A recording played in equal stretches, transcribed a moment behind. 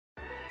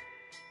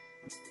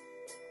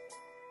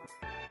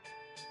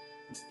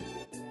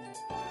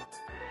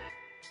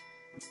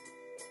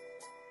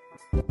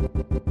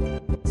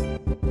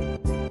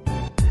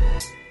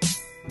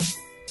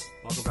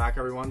Welcome back,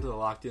 everyone, to the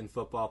Locked In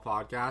Football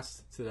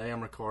Podcast. Today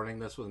I'm recording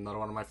this with another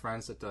one of my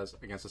friends that does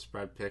Against the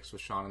Spread picks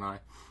with Sean and I,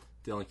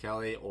 Dylan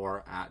Kelly,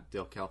 or at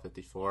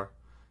DillKel54.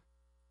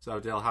 So,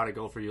 Dill, how'd it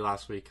go for you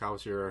last week? How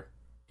was your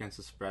Against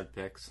the Spread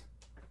picks?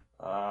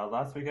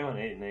 Last week I went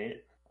 8-8.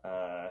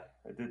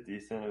 I did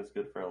decent. It was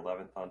good for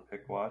 11th on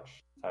Pick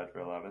Watch, tied for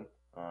 11th.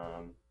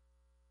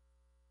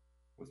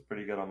 Was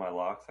pretty good on my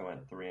locks. I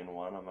went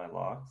 3-1 on my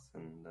locks,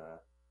 and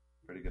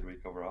pretty good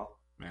week overall.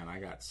 Man, I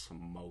got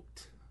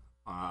smoked.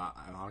 On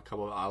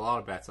a lot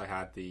of bets. I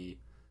had the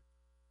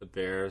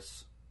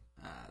Bears.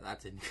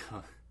 That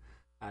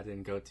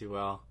didn't go too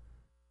well.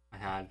 I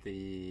had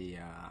the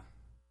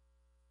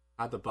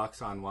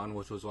Bucks on one,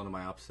 which was one of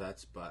my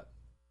upsets, but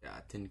yeah,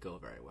 it didn't go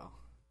very well.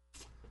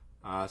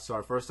 So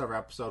our first ever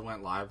episode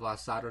went live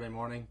last Saturday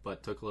morning,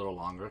 but took a little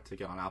longer to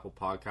get on Apple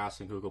Podcasts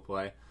and Google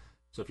Play.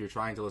 So if you're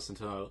trying to listen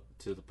to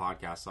the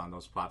podcast on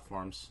those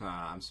platforms,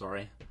 I'm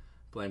sorry.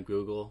 Blame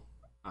Google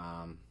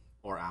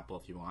or Apple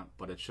if you want,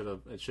 but it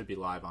should be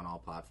live on all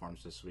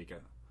platforms this week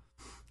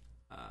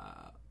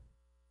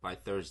by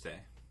Thursday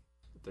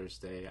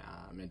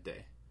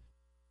midday.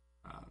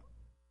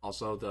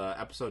 Also, the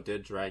episode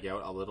did drag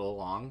out a little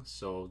long,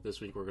 so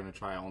this week we're going to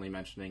try only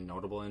mentioning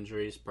notable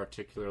injuries,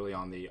 particularly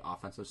on the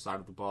offensive side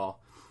of the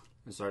ball,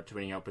 and start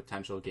tweeting out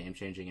potential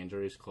game-changing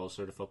injuries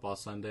closer to Football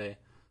Sunday,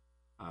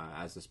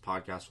 as this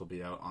podcast will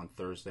be out on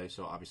Thursday,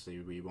 so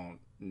obviously we won't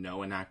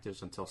know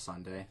inactives until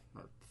Sunday,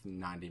 or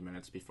 90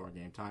 minutes before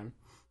game time.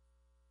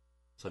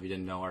 So if you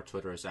didn't know, our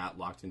Twitter is at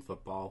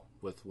LockedInFootball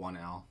with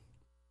 1L,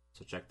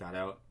 so check that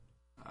out.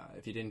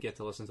 If you didn't get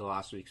to listen to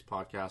last week's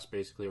podcast,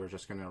 basically we're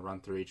just going to run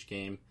through each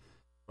game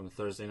from the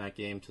Thursday night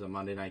game to the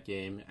Monday night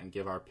game and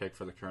give our pick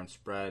for the current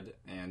spread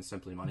and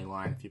simply money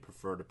line if you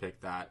prefer to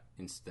pick that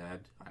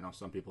instead. I know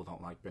some people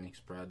don't like betting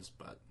spreads,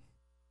 but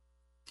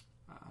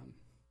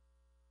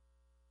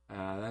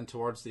then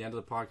towards the end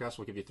of the podcast,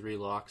 we'll give you 3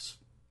 locks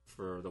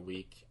for the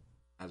week,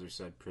 as we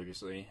said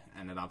previously,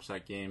 and an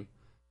upset game.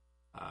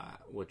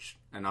 Which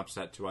an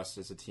upset to us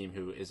is a team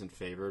who isn't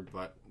favored,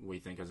 but we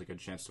think has a good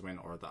chance to win,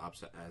 or the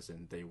upset as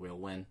in they will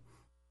win,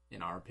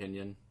 in our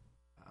opinion.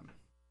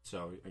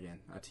 So again,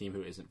 a team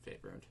who isn't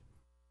favored.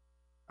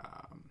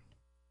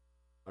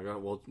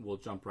 We'll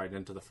jump right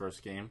into the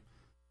first game.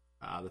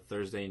 The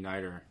Thursday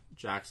nighter,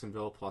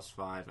 Jacksonville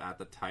 +5 at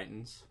the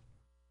Titans.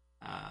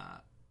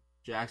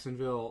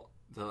 Jacksonville.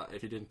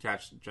 If you didn't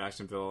catch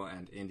Jacksonville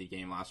and Indy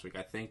game last week,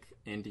 I think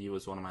Indy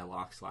was one of my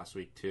locks last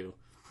week too.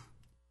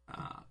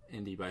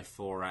 Indy by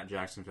 4 at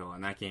Jacksonville,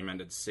 and that game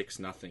ended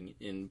 6-0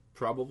 in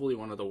probably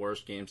one of the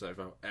worst games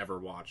I've ever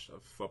watched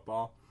of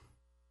football.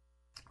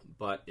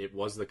 But it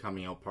was the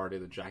coming out party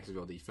of the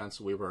Jacksonville defense.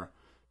 We were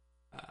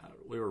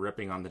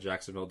ripping on the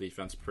Jacksonville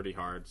defense pretty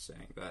hard,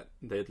 saying that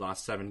they'd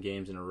lost 7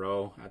 games in a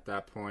row at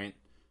that point.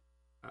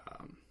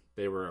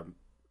 They were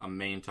a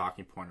main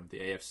talking point of the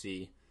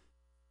AFC.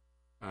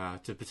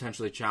 To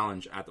potentially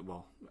challenge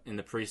in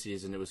the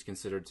preseason, it was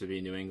considered to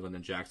be New England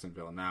and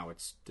Jacksonville. Now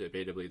it's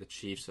debatably the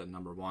Chiefs at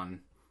number 1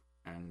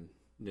 and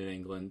New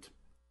England.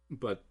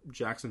 But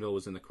Jacksonville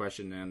was in the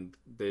question, and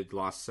they'd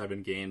lost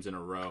 7 games in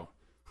a row.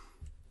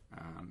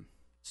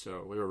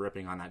 So we were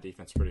ripping on that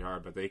defense pretty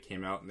hard, but they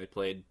came out and they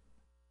played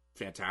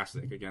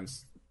fantastic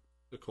against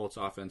the Colts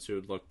offense, who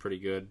had looked pretty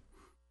good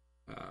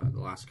the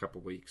last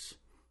couple weeks.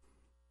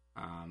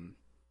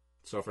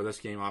 So for this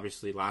game,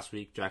 obviously, last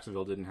week,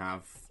 Jacksonville didn't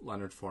have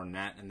Leonard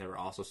Fournette, and they were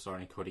also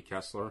starting Cody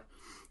Kessler.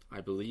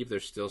 I believe they're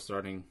still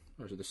planning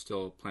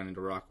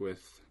to rock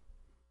with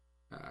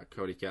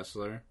Cody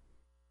Kessler.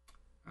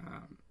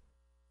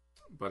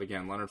 But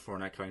again, Leonard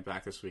Fournette coming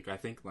back this week. I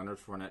think Leonard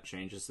Fournette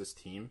changes this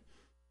team,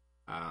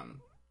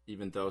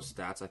 even though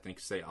stats, I think,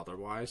 say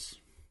otherwise.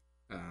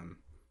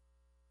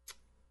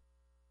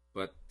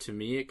 But to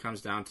me, it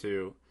comes down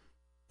to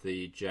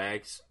the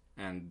Jags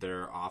and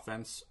their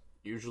offense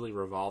usually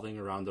revolving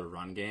around the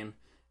run game,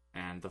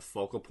 and the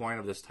focal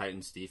point of this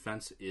Titans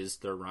defense is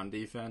their run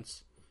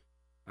defense.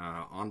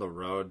 On the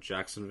road,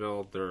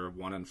 Jacksonville, they're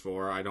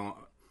 1-4.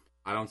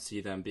 I don't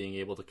see them being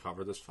able to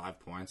cover this 5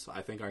 points.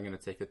 I think I'm going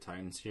to take the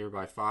Titans here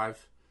by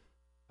 5.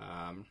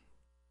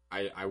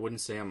 I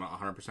wouldn't say I'm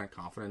 100%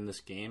 confident in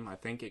this game. I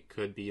think it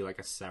could be like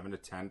a 7 to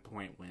 10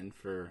 point win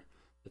for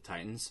the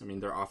Titans. I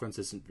mean, their offense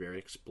isn't very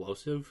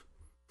explosive,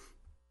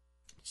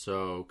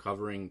 so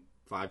covering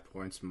 5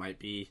 points might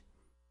be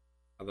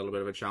a little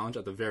bit of a challenge.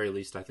 At the very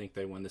least, I think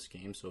they win this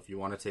game. So if you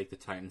want to take the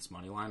Titans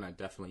money line, I'd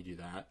definitely do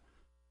that.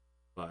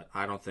 But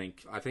I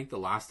think the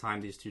last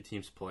time these two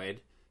teams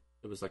played,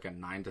 it was like a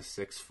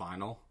 9-6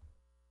 final,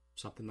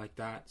 something like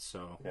that.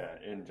 So yeah,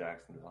 in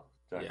Jacksonville.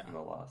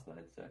 Jacksonville lost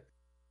 9-6.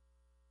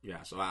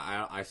 Yeah, so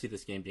I see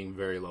this game being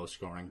very low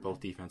scoring. Both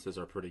defenses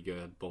are pretty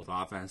good. Both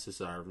offenses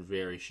are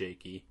very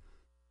shaky.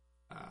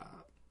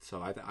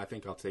 So I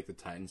think I'll take the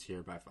Titans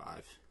here by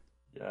 5.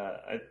 Yeah,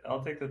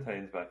 I'll take the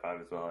Titans by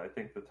 5 as well. I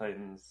think the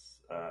Titans,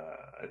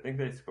 I think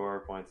they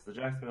score points. The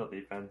Jacksonville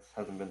defense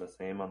hasn't been the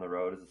same on the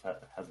road as it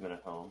has been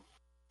at home.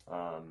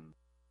 I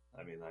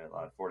mean, they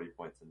allowed 40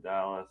 points in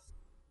Dallas,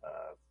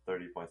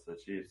 30 points to the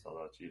Chiefs,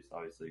 although Chiefs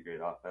obviously a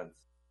great offense.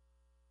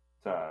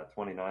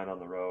 29 on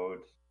the road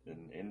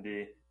in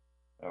Indy,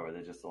 or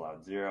they just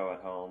allowed 0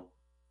 at home.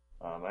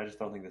 I just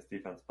don't think this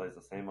defense plays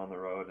the same on the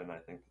road, and I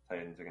think the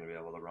Titans are going to be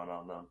able to run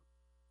on them.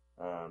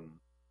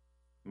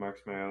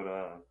 Marcus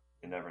Mariota,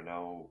 you never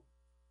know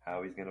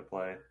how he's going to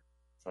play.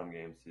 Some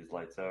games he's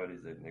lights out,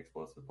 he's an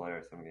explosive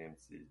player. Some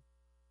games he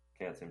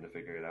can't seem to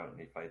figure it out, and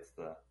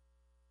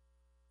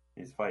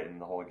he's fighting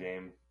the whole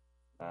game.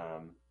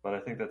 But I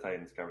think the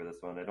Titans cover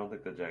this one. I don't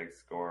think the Jags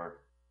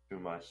score too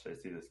much. I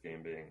see this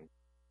game being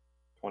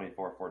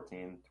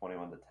 24-14,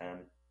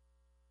 21-10.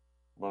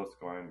 Low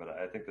scoring, but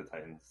I think the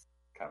Titans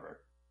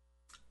cover.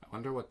 I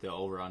wonder what the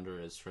over-under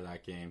is for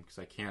that game, because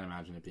I can't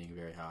imagine it being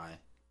very high.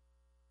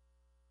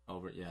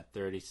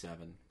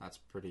 37. That's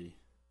pretty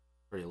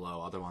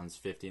low. Other ones,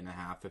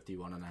 50.5,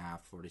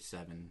 51.5,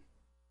 47.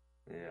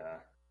 Yeah,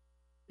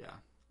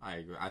 I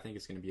agree. I think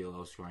it's going to be a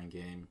low-scoring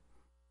game.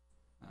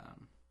 I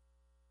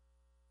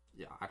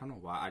don't know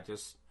why.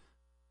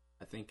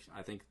 I think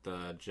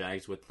the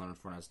Jags with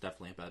Leonard Fournette is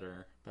definitely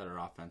a better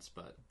offense,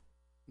 but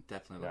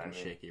definitely looking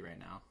shaky right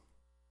now.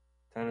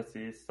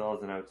 Tennessee still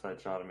has an outside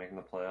shot at making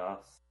the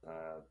playoffs.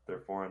 They're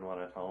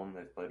 4-1 at home.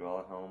 They've played well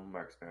at home.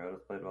 Marcus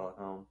Mariota's played well at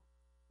home,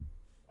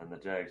 and the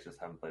Jags just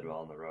haven't played well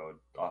on the road,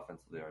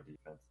 offensively or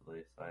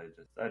defensively. So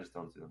I just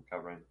don't see them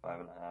covering the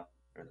 5.5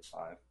 or the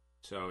 5.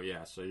 So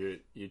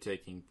you're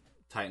taking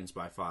Titans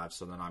by 5.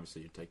 So then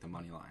obviously you take the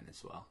money line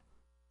as well.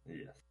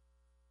 Yes.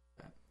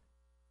 Okay.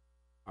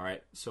 All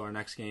right. So our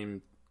next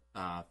game,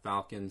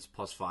 Falcons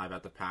 +5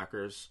 at the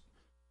Packers.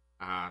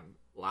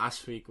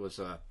 Last week was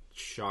a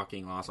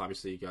shocking loss.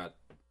 Obviously, you got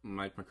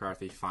Mike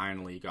McCarthy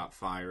finally got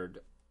fired.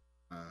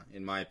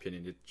 In my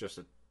opinion, it's just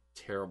a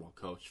terrible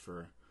coach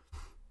for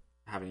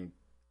having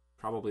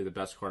probably the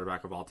best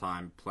quarterback of all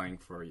time playing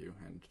for you,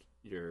 and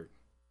you're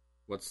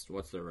what's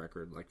their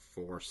record, like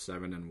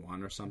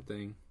 4-7-1 or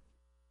something?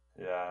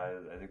 Yeah,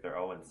 I think they're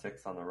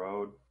 0-6 on the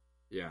road.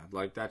 Yeah,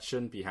 like that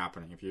shouldn't be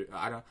happening.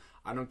 I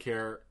don't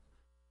care.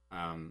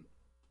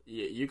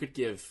 You could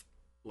give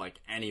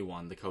like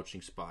anyone the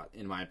coaching spot,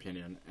 in my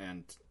opinion,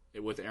 and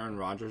with Aaron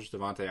Rodgers,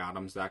 Devontae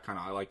Adams, that kind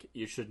of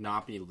you should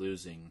not be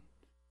losing.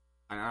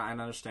 I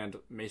understand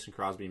Mason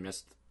Crosby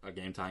missed a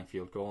game-tying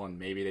field goal, and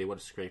maybe they would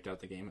have scraped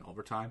out the game in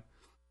overtime,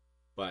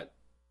 but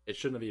it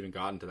shouldn't have even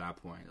gotten to that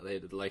point.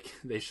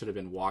 They should have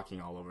been walking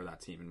all over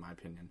that team, in my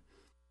opinion,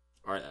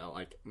 or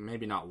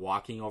maybe not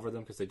walking over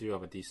them because they do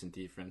have a decent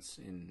defense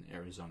in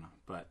Arizona,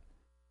 but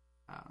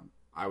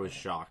I was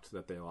shocked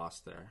that they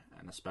lost there,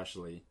 and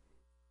especially.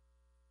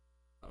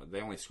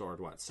 They only scored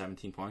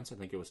 17 points? I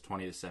think it was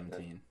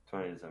 20-17.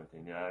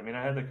 20-17. Yeah, I mean,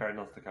 I had the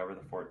Cardinals to cover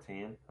the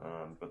 14,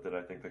 but did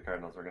I think the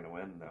Cardinals were going to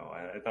win? No,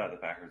 I thought the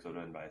Packers would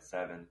win by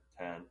 7,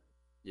 10.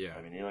 Yeah.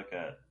 I mean, you look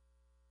at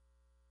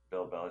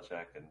Bill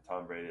Belichick and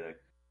Tom Brady.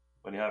 Like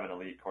when you have an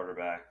elite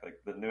quarterback,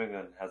 like the New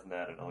England hasn't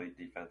had an elite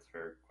defense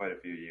for quite a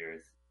few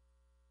years.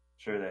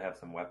 Sure, they have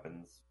some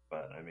weapons,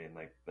 but I mean,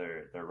 like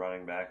their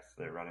running backs,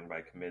 they're running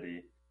by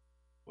committee.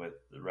 With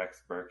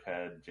Rex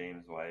Burkhead,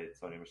 James White,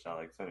 Sony Michel.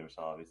 Like Sony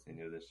Michel obviously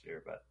new this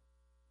year, but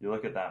you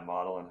look at that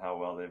model and how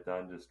well they've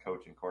done just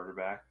coaching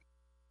quarterback,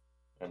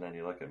 and then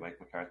you look at Mike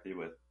McCarthy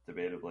with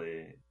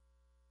debatably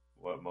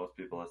what most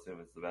people assume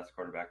is the best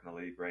quarterback in the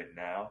league right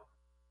now,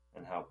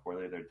 and how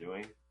poorly they're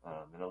doing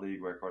in a league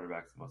where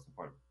quarterback's the most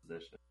important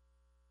position.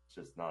 It's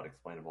just not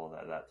explainable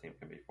that team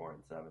can be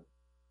 4-7,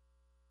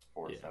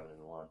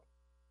 4-7-1.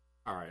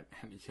 All right.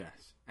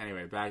 Yes.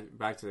 Anyway,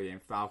 back to the game.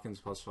 Falcons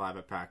 +5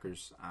 at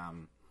Packers.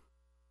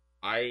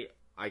 I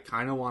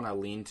kind of want to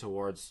lean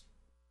towards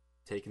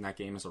taking that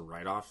game as a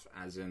write-off,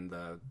 as in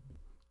the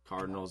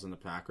Cardinals and the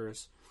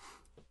Packers.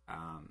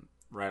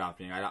 Write-off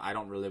being I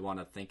don't really want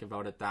to think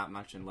about it that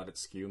much and let it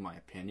skew my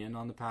opinion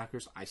on the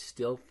Packers. I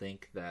still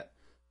think that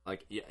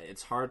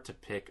it's hard to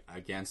pick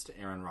against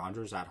Aaron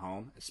Rodgers at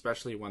home,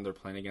 especially when they're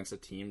playing against a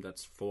team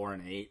that's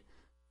 4-8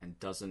 and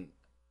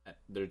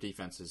their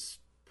defense is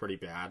pretty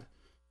bad.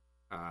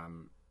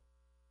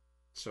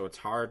 So it's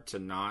hard to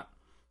not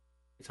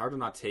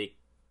take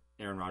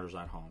Aaron Rodgers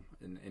at home,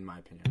 in my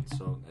opinion.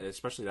 So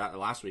especially that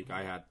last week,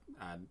 I had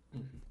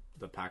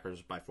the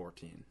Packers by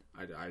 14.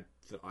 I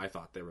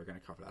thought they were going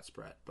to cover that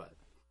spread, but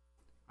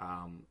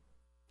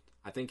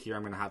I think here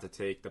I'm going to have to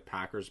take the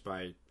Packers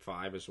by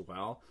 5 as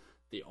well.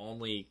 The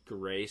only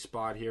gray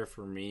spot here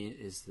for me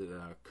is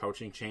the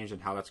coaching change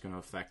and how that's going to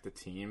affect the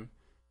team.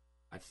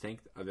 I think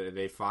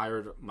they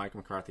fired Mike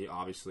McCarthy,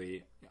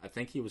 obviously. I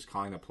think he was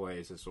calling the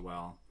plays as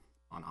well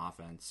on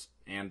offense.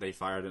 And they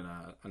fired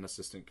an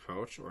assistant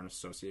coach or an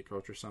associate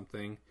coach or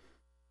something.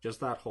 Just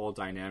that whole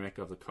dynamic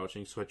of the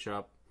coaching switch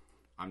up,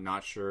 I'm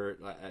not sure.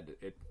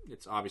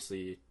 It's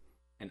obviously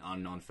an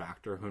unknown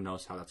factor. Who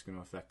knows how that's going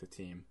to affect the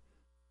team.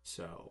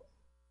 So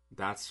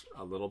that's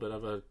a little bit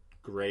of a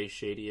gray,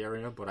 shady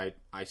area. But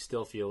I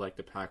still feel like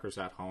the Packers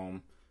at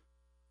home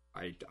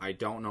I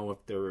don't know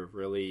if they're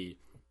really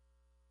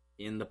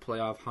in the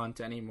playoff hunt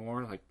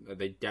anymore. Like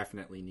they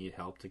definitely need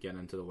help to get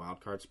into the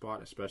wild card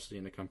spot, especially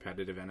in the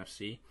competitive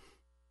NFC.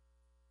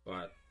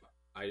 But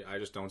I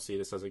just don't see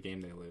this as a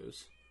game they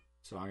lose.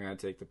 So I'm gonna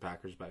take the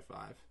Packers by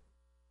 5.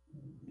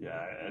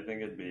 Yeah, I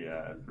think it'd be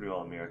pretty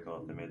well a miracle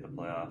if they made the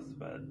playoffs.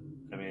 But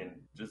I mean,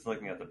 just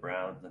looking at the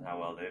Browns and how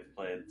well they've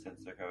played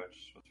since their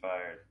coach was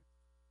fired,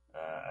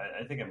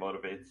 I think it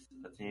motivates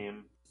the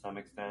team to some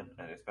extent,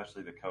 and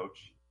especially the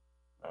coach.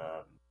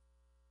 Um,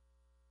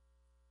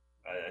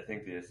 I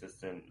think the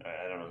assistant,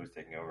 I don't know who's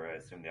taking over. I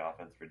assume the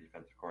offense for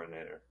defensive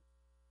coordinator.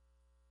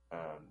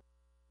 Um,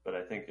 but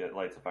I think it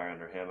lights a fire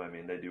under him. I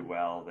mean, they do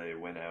well, they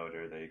win out,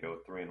 or they go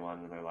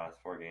 3-1 in their last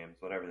 4 games.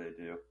 Whatever they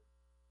do,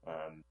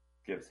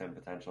 gives him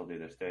potential to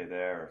either stay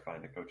there or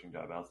find a coaching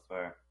job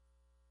elsewhere.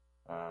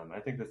 I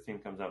think this team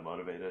comes out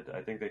motivated.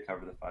 I think they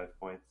cover the 5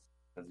 points,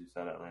 as you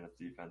said. Atlanta's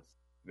defense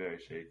very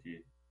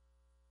shaky.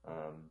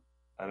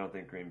 I don't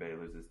think Green Bay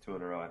loses 2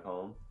 in a row at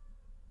home.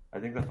 I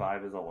think the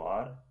 5 is a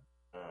lot.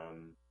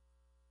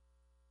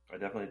 I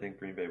definitely think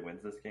Green Bay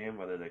wins this game.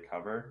 Whether they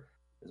cover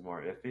is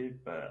more iffy,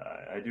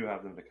 but I do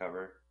have them to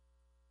cover.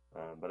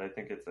 But I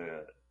think it's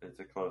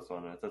a close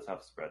one, and it's a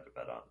tough spread to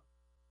bet on.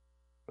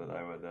 But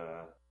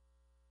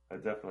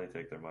I'd definitely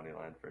take their money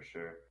line for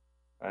sure.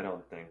 I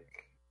don't think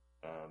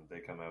they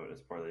come out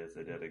as poorly as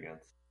they did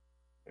against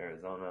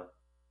Arizona.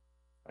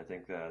 I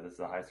think this is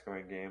a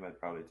high-scoring game. I'd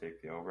probably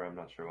take the over. I'm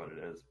not sure what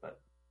it is,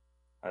 but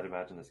I'd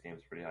imagine this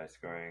game's pretty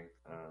high-scoring.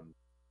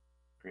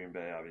 Green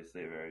Bay,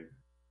 obviously, a very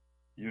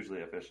usually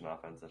efficient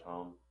offense at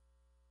home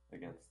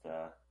against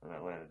an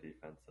Atlanta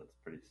defense that's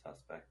pretty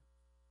suspect.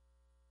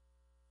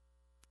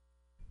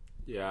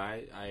 Yeah,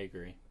 I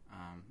agree.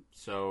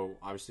 So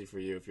obviously for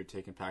you, if you're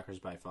taking Packers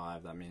by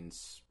 5, that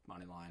means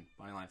money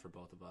line for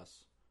both of us.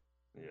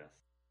 Yes.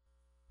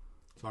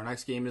 So our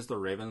next game is the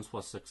Ravens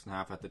plus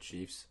 6.5 at the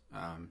Chiefs.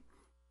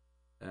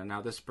 And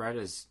now this spread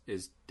is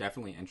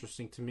definitely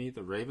interesting to me.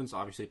 The Ravens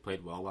obviously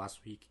played well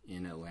last week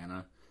in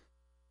Atlanta.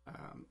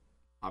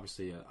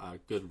 Obviously a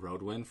good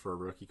road win for a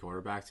rookie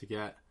quarterback to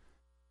get.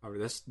 However,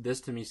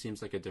 this to me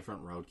seems like a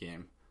different road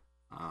game.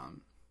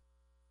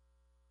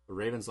 The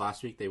Ravens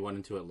last week, they went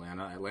into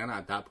Atlanta. Atlanta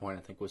at that point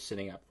I think was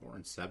sitting at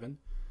 4-7.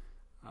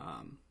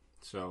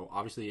 So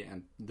obviously,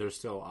 and they're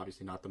still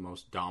obviously not the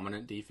most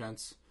dominant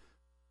defense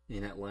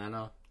in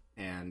Atlanta.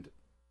 And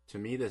to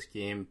me, this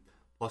game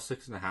plus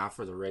 6.5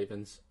 for the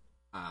Ravens,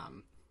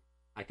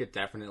 I could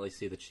definitely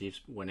see the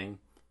Chiefs winning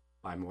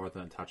by more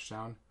than a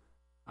touchdown.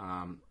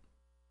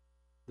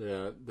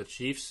 The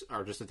Chiefs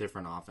are just a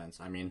different offense.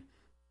 I mean,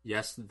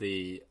 yes,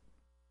 the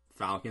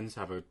Falcons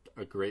have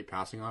a great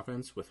passing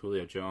offense with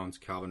Julio Jones,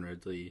 Calvin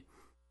Ridley,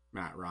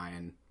 Matt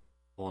Ryan,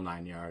 whole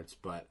 9 yards,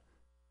 but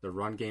the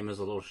run game is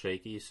a little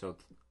shaky. So,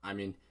 I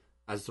mean,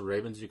 as the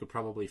Ravens, you could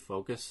probably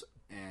focus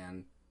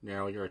and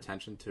narrow your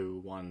attention to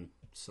one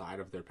side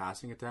of their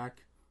passing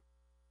attack.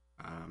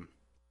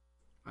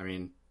 I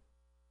mean,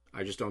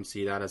 I just don't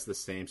see that as the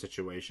same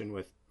situation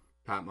with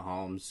Pat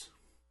Mahomes,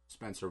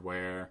 Spencer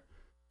Ware,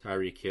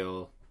 Tyreek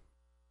Hill,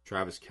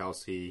 Travis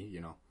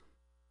Kelce.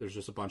 There's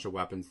just a bunch of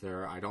weapons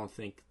there. I don't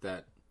think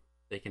that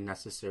they can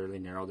necessarily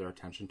narrow their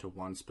attention to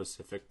one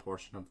specific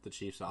portion of the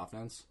Chiefs'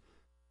 offense.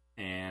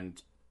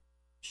 And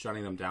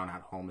shutting them down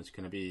at home is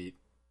going to be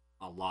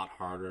a lot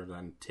harder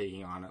than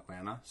taking on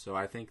Atlanta. So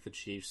I think the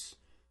Chiefs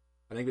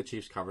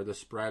cover the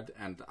spread,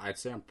 and I'd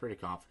say I'm pretty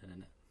confident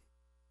in it.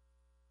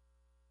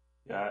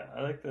 Yeah,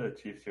 I like the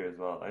Chiefs here as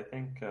well. I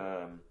think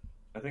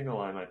the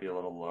line might be a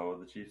little low.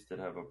 The Chiefs did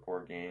have a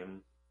poor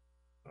game.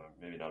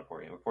 Maybe not a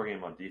poor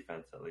game on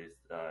defense at least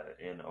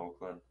in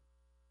Oakland.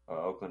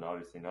 Oakland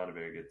obviously not a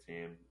very good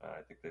team.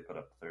 I think they put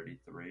up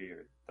 33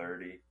 or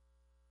 30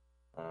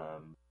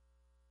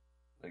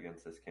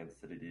 against this Kansas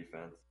City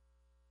defense.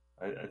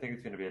 I think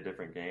it's going to be a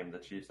different game. The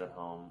Chiefs at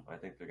home, I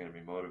think they're going to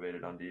be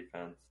motivated on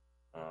defense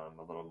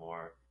a little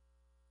more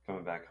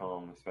coming back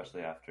home,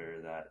 especially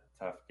after that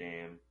tough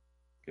game,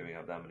 giving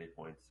up that many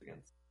points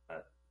against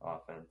that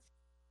offense.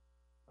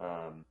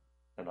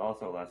 And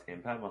also last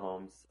game, Pat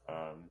Mahomes,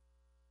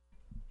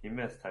 he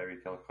missed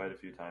Tyreek Hill quite a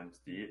few times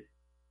deep.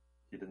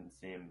 He didn't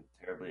seem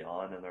terribly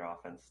on, and their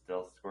offense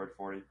still scored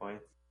 40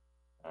 points.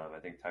 I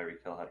think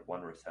Tyreek Hill had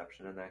 1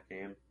 reception in that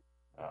game.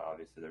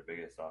 Obviously, their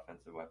biggest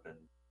offensive weapon,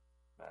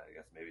 I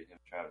guess maybe him,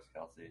 Travis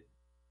Kelce.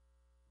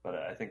 But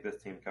I think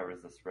this team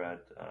covers the spread.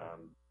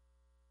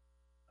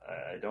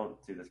 I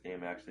don't see this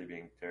game actually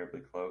being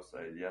terribly close.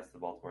 Yes, the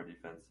Baltimore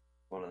defense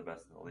is one of the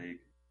best in the league.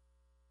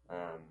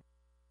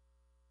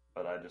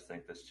 But I just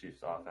think this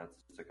Chiefs offense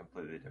is a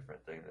completely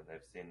different thing than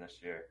they've seen this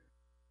year.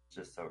 It's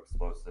just so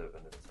explosive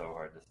and it's so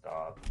hard to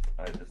stop.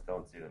 I just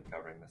don't see them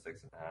covering the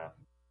 6.5.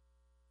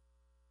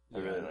 I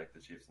really like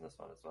the Chiefs in this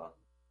one as well.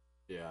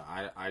 Yeah,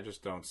 I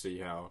just don't see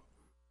how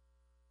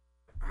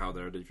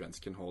their defense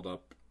can hold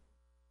up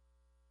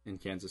in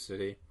Kansas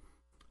City.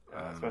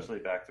 Especially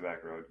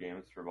back-to-back road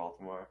games for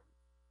Baltimore.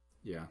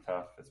 Yeah.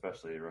 Tough,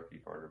 especially a rookie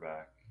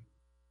quarterback.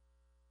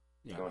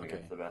 Going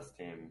against the best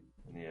team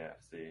in the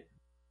AFC.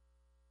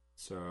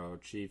 So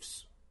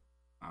Chiefs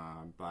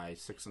by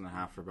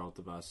 6.5 for both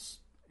of us,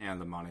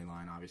 and the money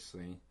line,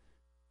 obviously.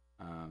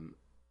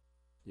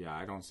 Yeah,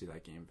 I don't see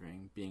that game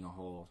being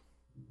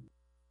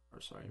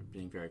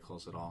being very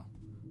close at all.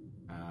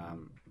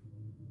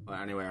 But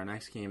anyway, our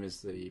next game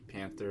is the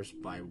Panthers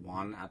by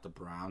 1 at the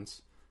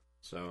Browns.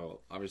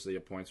 So obviously a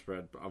point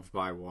spread of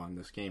by 1.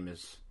 This game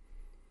is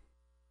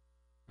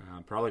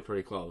probably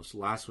pretty close.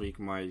 Last week,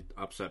 my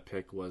upset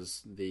pick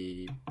was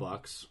the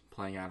Bucks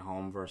playing at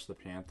home versus the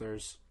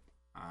Panthers,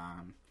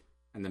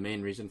 and the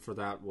main reason for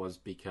that was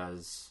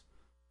because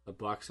the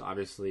Bucks,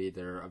 obviously,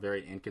 they're a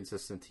very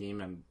inconsistent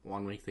team, and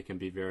one week they can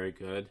be very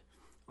good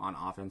on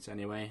offense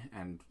anyway,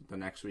 and the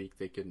next week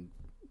they can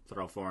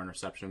throw 4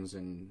 interceptions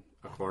in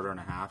a quarter and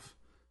a half.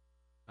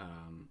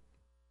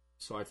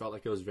 So I felt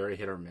like it was very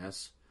hit or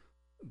miss,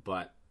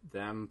 but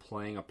them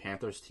playing a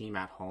Panthers team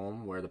at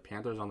home where the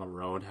Panthers on the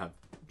road have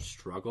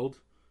struggled,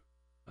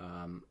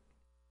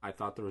 I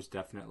thought there was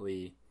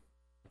definitely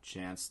a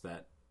chance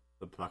that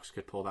the Bucks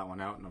could pull that one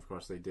out, and of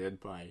course they did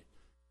by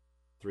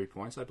 3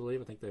 points, I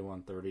believe. I think they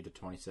won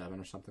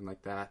 30-27 or something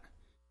like that.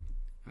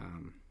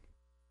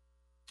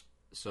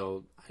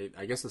 So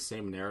I guess the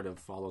same narrative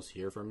follows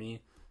here for me.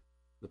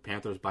 The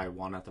Panthers by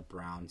 1 at the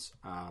Browns.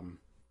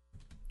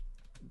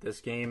 This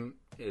game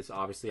is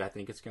obviously, I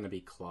think it's going to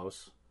be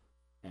close,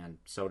 and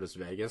so does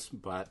Vegas.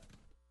 But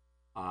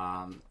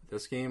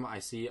this game, I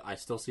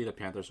still see the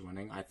Panthers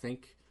winning. I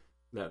think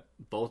that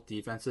both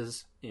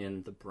defenses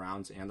in the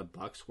Browns and the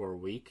Bucks were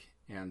weak,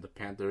 and the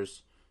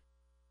Panthers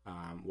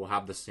will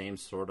have the same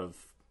sort of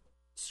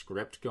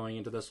script going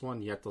into this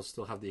one, yet they'll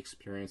still have the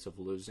experience of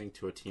losing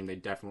to a team they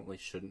definitely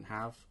shouldn't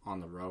have on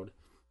the road.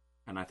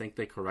 And I think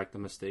they correct the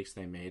mistakes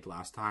they made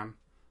last time.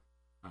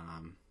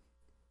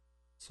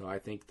 So I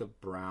think the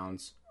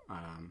Browns,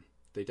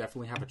 they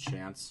definitely have a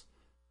chance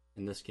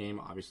in this game.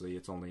 Obviously,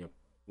 it's only a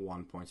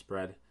 1-point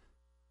spread.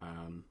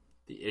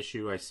 The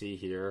issue I see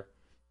here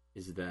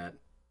is that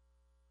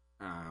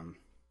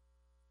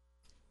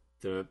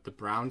the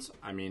Browns,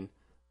 I mean,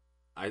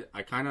 I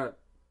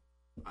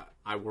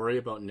worry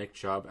about Nick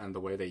Chubb and the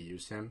way they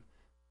use him.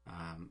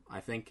 I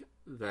think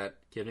that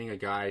giving a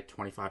guy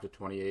 25 to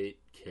 28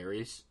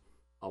 carries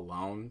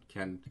alone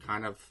can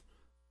kind of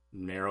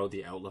narrow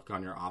the outlook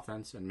on your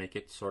offense and make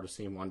it sort of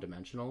seem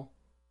one-dimensional.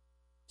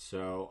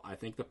 So I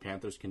think the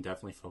Panthers can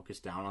definitely focus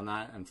down on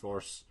that and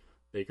force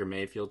Baker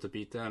Mayfield to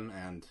beat them.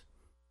 And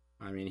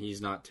I mean, he's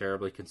not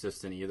terribly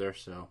consistent either.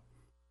 So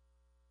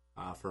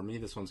for me,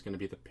 this one's going to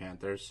be the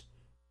Panthers.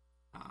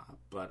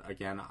 But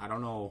again, I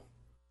don't know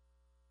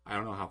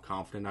how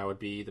confident I would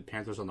be. The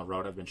Panthers on the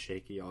road have been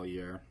shaky all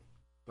year,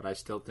 but I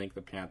still think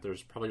the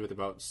Panthers, probably with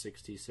about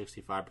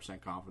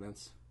 60-65%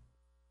 confidence.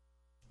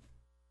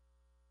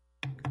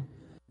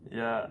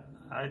 Yeah,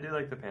 I do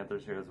like the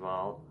Panthers here as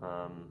well.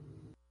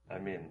 I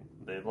mean,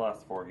 they've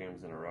lost 4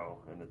 games in a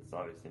row, and it's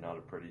obviously not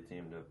a pretty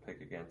team to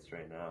pick against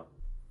right now,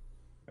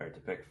 or to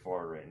pick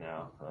for right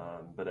now.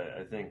 But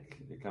I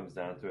think it comes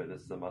down to it.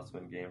 This is a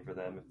must-win game for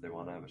them if they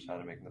want to have a shot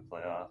at making the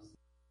playoffs.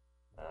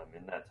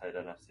 In that tight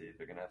NFC,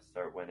 they're going to have to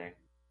start winning.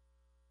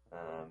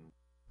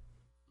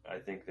 I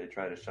think they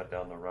try to shut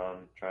down the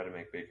run, try to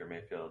make Baker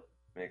Mayfield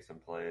make some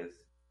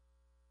plays.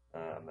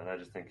 And I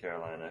just think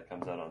Carolina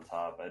comes out on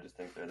top. I just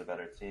think they're the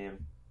better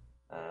team.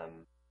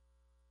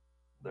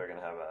 They're going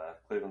to have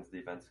Cleveland's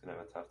defense going to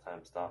have a tough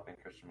time stopping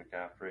Christian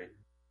McCaffrey.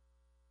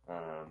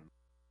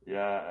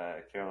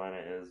 Carolina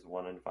is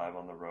 1-5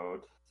 on the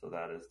road, so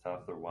that is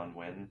tough. They're 1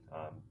 win.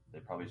 They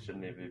probably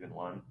shouldn't have even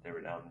won. They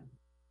were down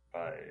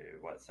by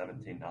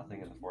 17-0 in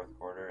the fourth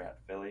quarter at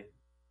Philly.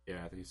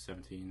 Yeah, I think it's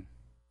 17.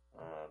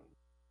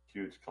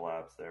 Huge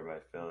collapse there by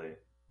Philly.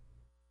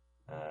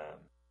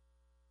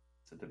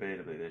 So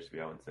debatably they should be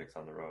 0-6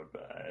 on the road,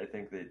 but I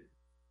think they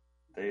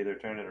either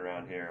turn it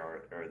around here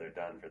or they're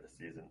done for the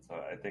season. So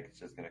I think it's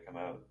just going to come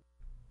out.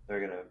 They're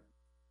going to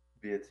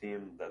be a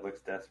team that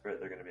looks desperate.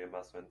 They're going to be a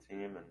must-win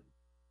team, and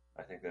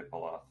I think they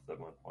pull off the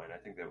 1 point. I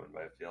think they win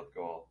by a field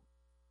goal.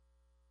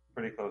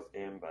 Pretty close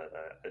game, but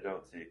I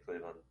don't see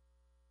Cleveland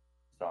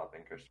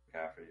stopping Christian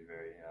McCaffrey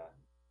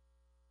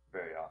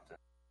very often.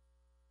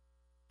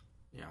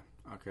 Yeah.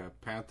 Okay.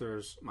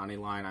 Panthers money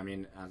line. I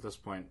mean, at this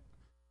point,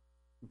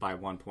 by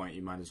 1 point,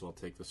 you might as well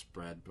take the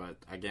spread. But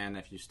again,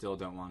 if you still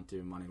don't want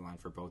to, money line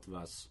for both of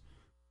us.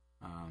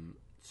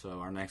 So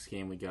our next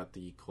game, we got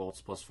the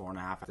Colts plus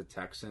 4.5 at the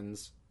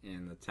Texans,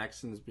 and the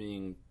Texans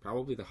being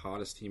probably the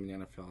hottest team in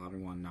the NFL,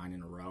 having won 9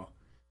 in a row.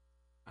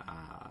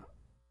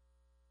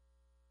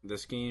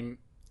 This game,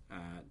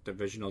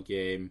 divisional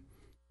game,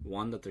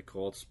 one that the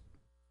Colts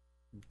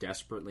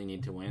desperately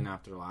need to win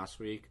after last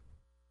week.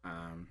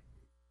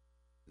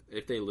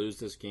 If they lose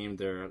this game,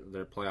 their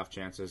playoff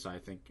chances, I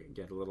think,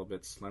 get a little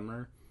bit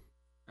slimmer.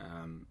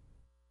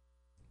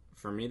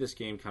 For me, this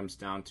game comes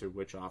down to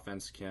which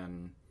offense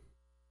can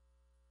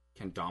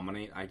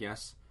dominate, I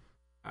guess.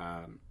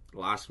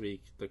 Last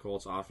week, the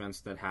Colts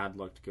offense that had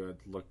looked good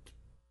looked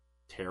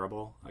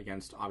terrible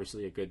against,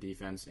 obviously, a good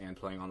defense and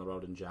playing on the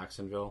road in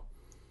Jacksonville.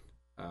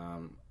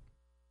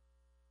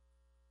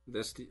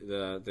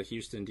 The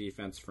Houston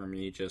defense, for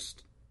me,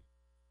 just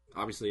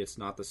obviously it's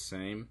not the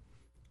same,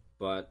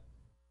 but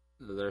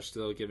they're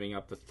still giving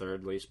up the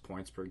third least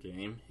points per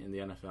game in the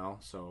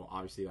NFL. So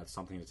obviously that's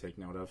something to take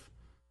note of.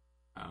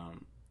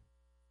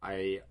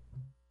 I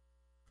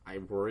I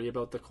worry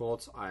about the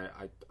Colts.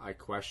 I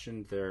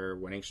questioned their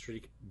winning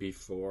streak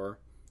before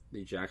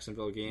the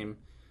Jacksonville game.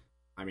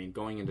 I mean,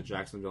 going into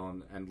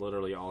Jacksonville and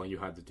literally all you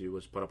had to do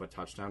was put up a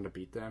touchdown to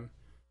beat them.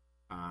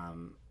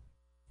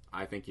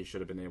 I think you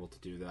should have been able to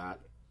do that.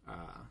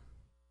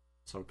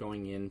 So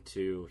going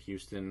into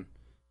Houston,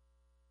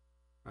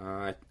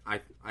 I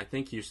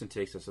think Houston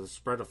takes this. So the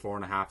spread of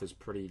 4.5 is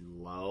pretty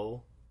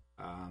low.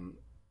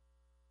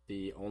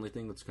 The only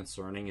thing that's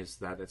concerning is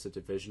that it's a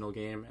divisional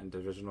game, and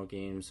divisional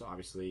games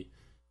obviously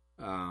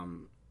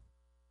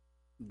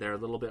they're a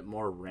little bit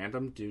more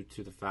random due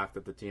to the fact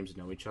that the teams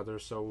know each other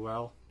so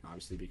well.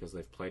 Obviously, because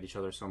they've played each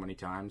other so many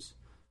times.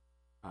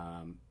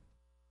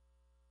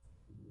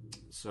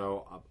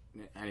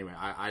 Anyway,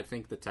 I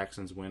think the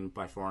Texans win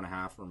by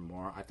 4.5 or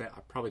more. I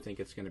probably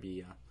think it's going to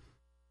be a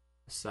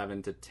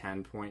 7 to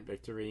 10 point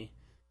victory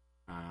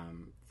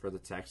for the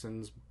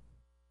Texans.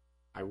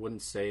 I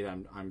wouldn't say that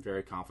I'm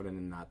very confident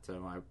in that,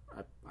 though.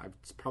 I'd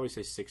probably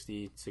say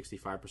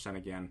 65%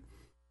 again.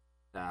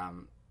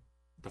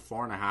 The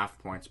 4.5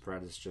 point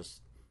spread is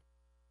just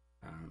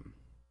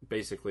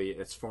basically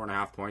it's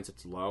 4.5 points.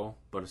 It's low,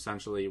 but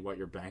essentially what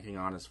you're banking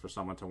on is for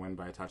someone to win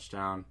by a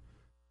touchdown.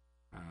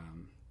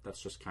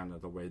 That's just kind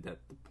of the way that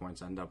the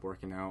points end up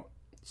working out.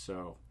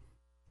 So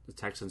the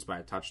Texans by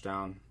a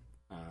touchdown.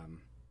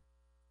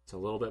 It's a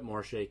little bit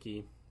more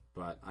shaky,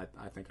 but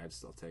I think I'd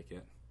still take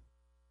it.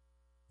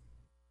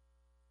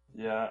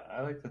 Yeah,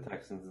 I like the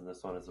Texans in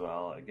this one as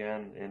well.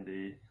 Again,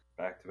 Indy,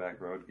 back-to-back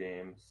road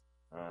games.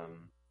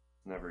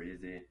 It's never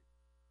easy.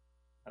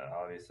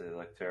 Obviously, they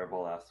looked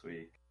terrible last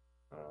week,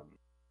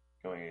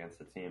 going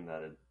against a team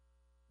that had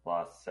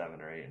lost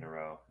 7 or 8 in a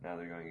row. Now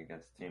they're going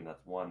against a team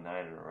that's won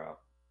 9 in a row.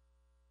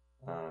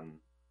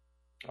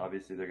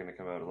 Obviously, they're going to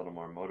come out a little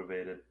more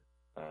motivated.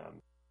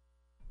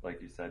 Like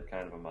you said,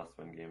 kind of a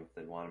must-win game if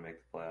they want to make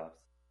the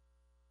playoffs.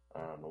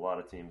 A lot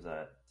of teams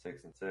at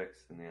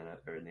 6-6 in the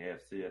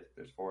AFC. I think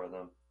there's 4 of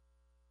them.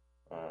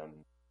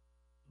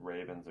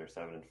 Ravens are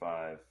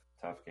 7-5.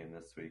 Tough game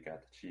this week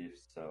at the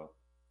Chiefs. So,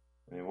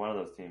 I mean, one of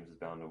those teams is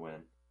bound to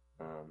win.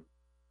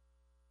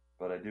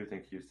 But I do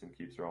think Houston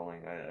keeps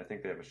rolling. I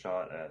think they have a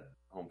shot at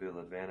home field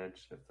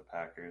advantage if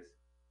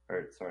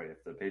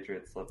the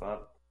Patriots slip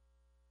up.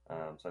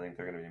 So I think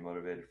they're going to be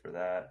motivated for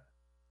that.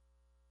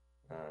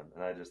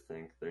 And I just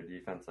think their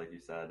defense, like you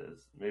said,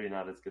 is maybe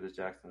not as good as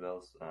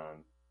Jacksonville's,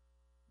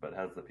 but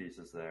has the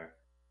pieces there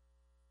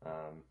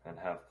and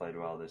have played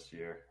well this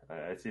year.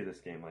 I see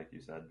this game, like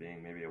you said,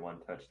 being maybe a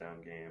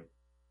 1-touchdown game.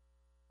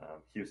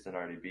 Houston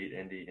already beat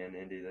Indy in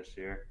Indy this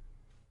year.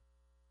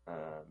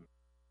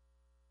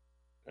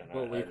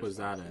 What week was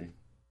that in?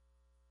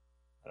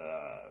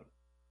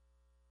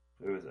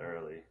 It was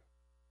early.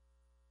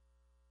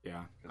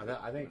 Yeah,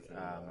 I think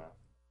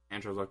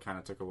Andrew Luck kind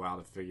of took a while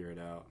to figure it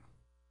out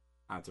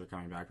after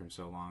coming back from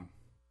so long.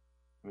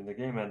 I mean, the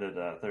game ended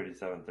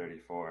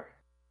 37-34.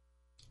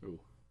 Ooh.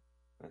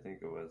 I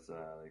think it was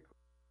like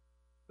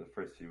the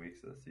first few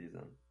weeks of the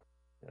season.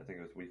 Yeah, I think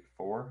it was week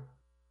 4.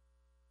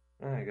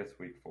 I guess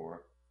week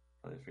 4.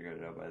 Probably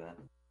figured it out by then.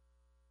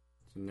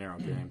 It's a narrow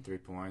game, 3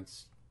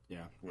 points.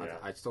 Yeah.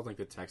 I still think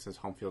the Texans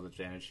home field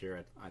advantage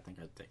here. I think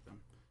I'd take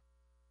them.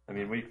 I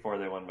mean, week 4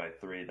 they won by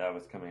 3. That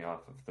was coming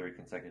off of 3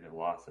 consecutive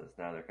losses.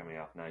 Now they're coming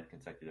off 9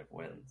 consecutive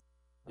wins.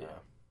 Yeah.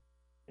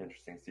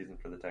 Interesting season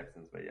for the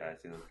Texans, but yeah, I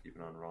see them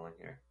keeping on rolling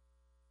here.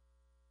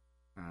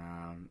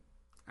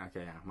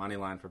 Okay, yeah. Money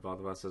line for both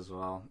of us as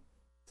well.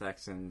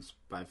 Texans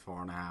by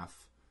 4.5.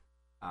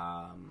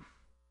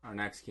 Our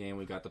next game,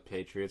 we got the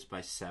Patriots by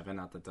 7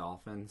 at the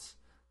Dolphins.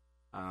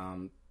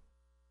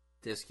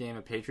 This game,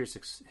 the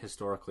Patriots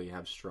historically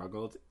have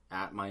struggled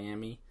at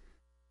Miami.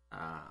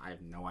 I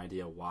have no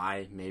idea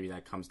why. Maybe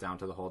that comes down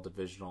to the whole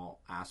divisional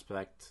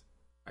aspect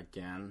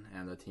again,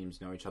 and the teams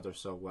know each other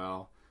so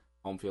well.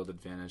 Home field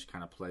advantage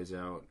kind of plays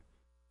out.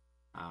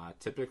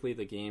 Typically,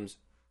 the games,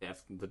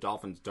 if the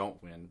Dolphins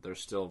don't win, they're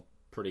still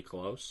pretty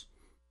close.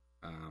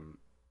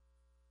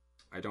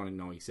 I don't even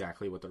know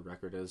exactly what the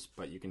record is,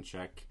 but you can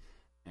check,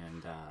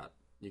 and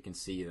you can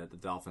see that the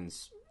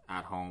Dolphins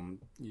at home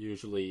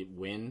usually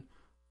win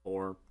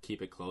or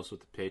keep it close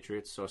with the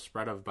Patriots. So a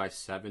spread of by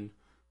 7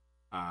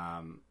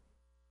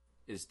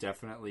 is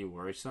definitely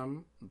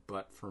worrisome.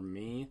 But for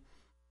me,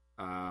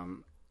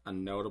 a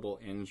notable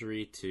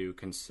injury to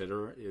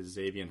consider is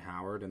Xavier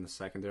Howard in the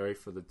secondary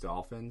for the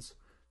Dolphins.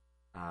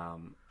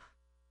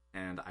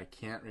 And I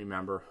can't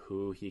remember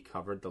who he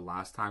covered the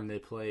last time they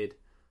played,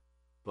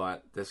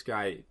 but this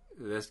guy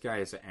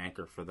is an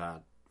anchor for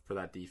that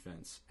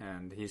defense,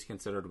 and he's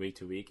considered week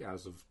to week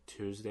as of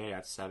Tuesday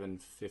at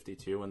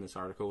 7:52 when this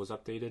article was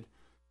updated,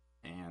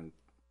 and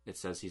it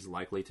says he's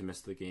likely to miss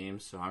the game.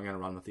 So I'm going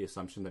to run with the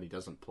assumption that he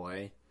doesn't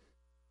play,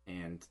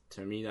 and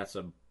to me that's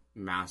a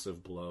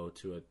massive blow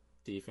to a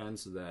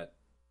defense that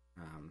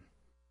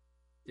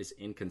is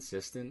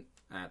inconsistent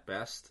at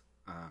best.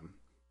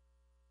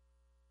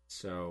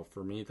 So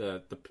for me,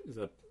 the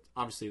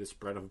obviously the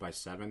spread of by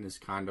 7 is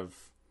kind of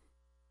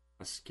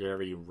a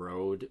scary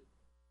road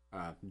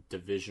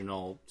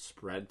divisional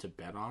spread to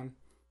bet on.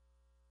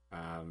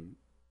 Um,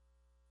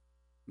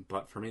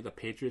 but for me, the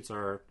Patriots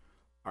are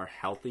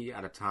healthy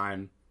at a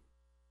time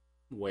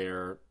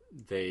where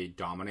they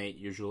dominate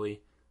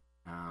usually.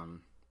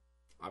 Um,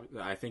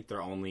 I think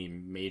their only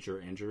major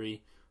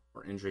injury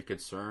or injury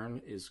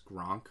concern is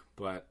Gronk,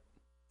 but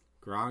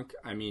Gronk,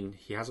 I mean,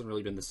 he hasn't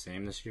really been the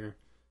same this year.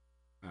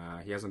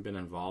 He hasn't been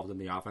involved in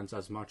the offense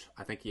as much.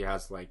 I think he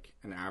has like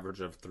an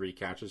average of 3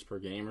 catches per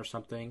game or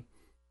something.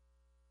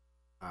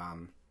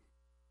 Um,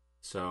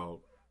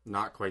 so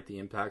not quite the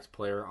impact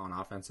player on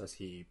offense as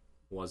he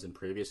was in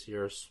previous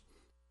years.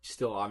 He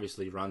still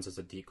obviously runs as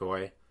a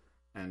decoy,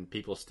 and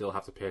people still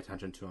have to pay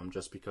attention to him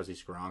just because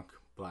he's Gronk.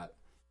 But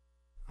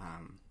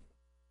um,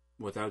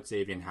 without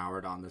Xavier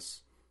Howard on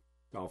this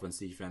Dolphins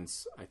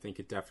defense, I think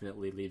it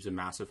definitely leaves a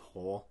massive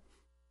hole.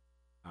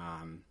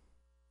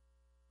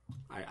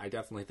 I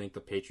definitely think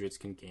the Patriots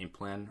can game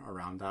plan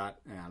around that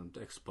and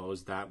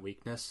expose that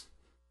weakness.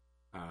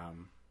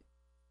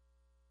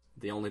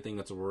 The only thing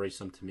that's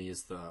worrisome to me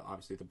is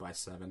obviously the by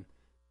 7,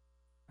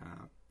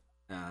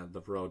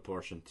 the road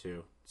portion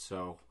too.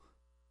 So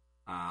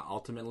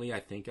ultimately, I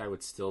think I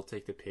would still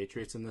take the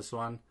Patriots in this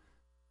one.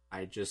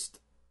 I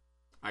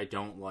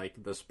don't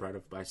like the spread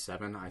of by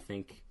 7. I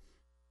think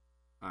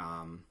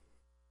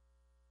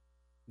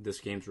this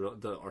game's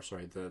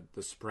the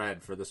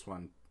spread for this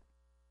one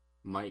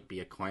might be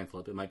a coin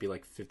flip. It might be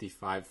like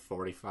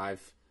 55-45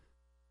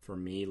 for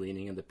me,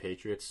 leaning in the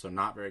Patriots. So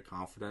not very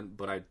confident,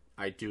 but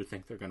I do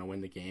think they're going to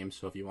win the game.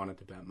 So if you wanted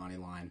to bet money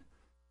line,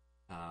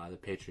 the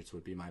Patriots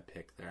would be my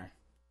pick there.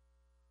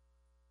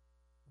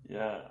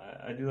 Yeah,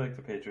 I do like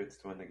the Patriots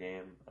to win the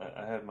game.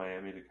 I have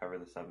Miami to cover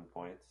the 7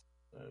 points.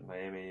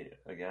 Miami,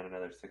 again,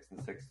 another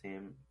 6-6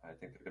 team. I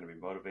think they're going to be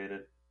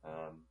motivated.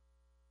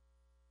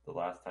 The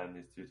last time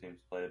these two teams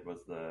played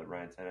was the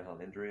Ryan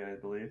Tannehill injury, I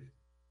believe.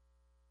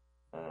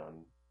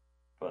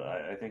 But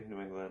I think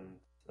New England,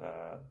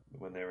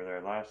 when they were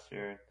there last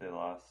year, they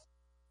lost.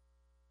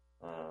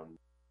 And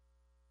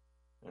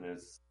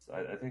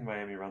I think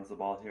Miami runs the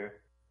ball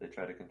here. They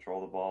try to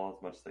control the ball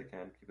as much as they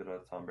can, keep it out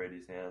of Tom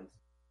Brady's hands.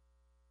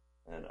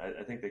 And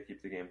I think they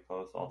keep the game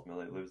close,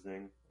 ultimately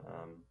losing,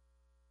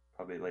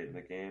 probably late in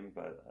the game.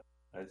 But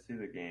I see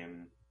the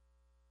game,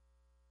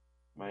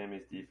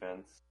 Miami's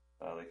defense,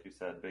 like you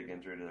said, big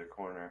injury to their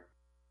corner,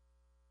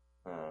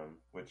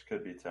 which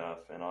could be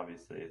tough. And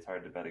obviously, it's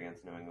hard to bet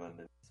against New England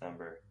in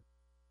December.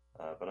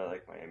 But I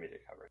like Miami to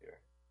cover here.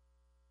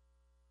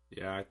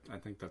 Yeah, I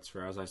think that's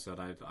fair. As I said,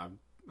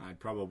 I'd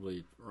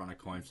probably run a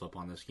coin flip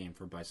on this game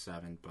for by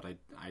 7, but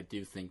I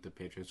do think the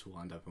Patriots will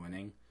end up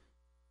winning.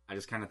 I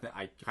just kind of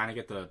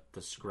get the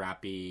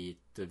scrappy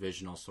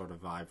divisional sort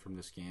of vibe from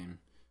this game,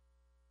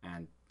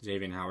 and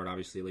Xavier Howard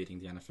obviously leading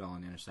the NFL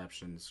in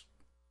interceptions,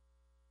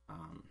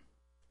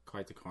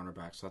 quite the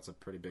cornerback. So that's a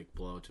pretty big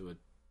blow to a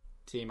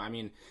team. I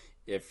mean,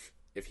 if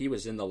he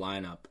was in the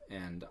lineup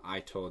and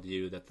I told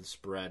you that the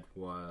spread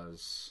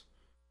was,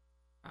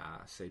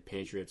 say,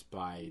 Patriots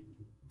by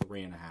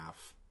 3.5,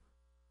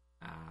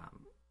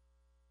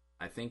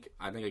 I think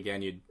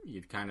again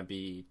you'd kind of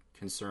be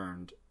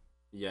concerned.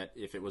 Yet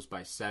if it was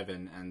by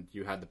 7 and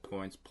you had the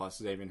points plus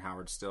Xavier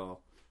Howard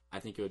still, I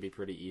think it would be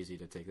pretty easy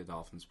to take the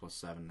Dolphins plus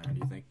 7 there.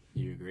 Do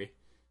you agree?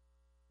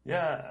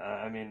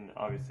 Yeah, I mean,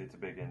 obviously it's a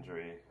big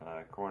injury.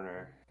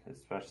 Corner,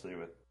 especially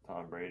with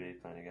Tom Brady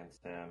playing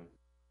against him.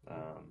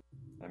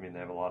 I mean, they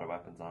have a lot of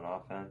weapons on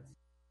offense.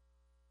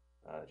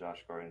 Josh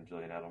Gordon,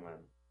 Julian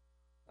Edelman,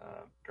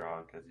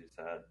 Gronk, as you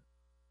said.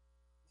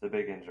 It's a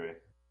big injury.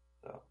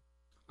 So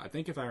I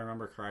think if I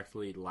remember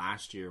correctly,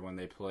 last year when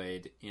they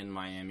played in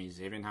Miami,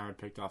 Xavier Howard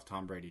picked off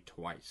Tom Brady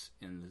twice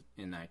in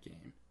that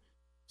game.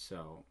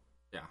 So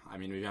yeah, I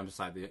mean we've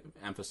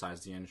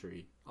emphasized the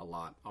injury a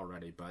lot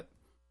already, but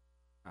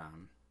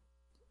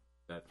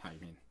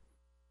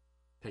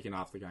picking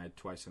off the guy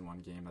twice in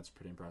one game, that's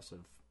pretty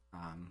impressive.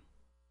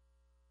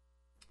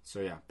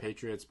 So yeah,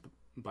 Patriots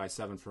by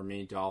 7 for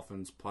me,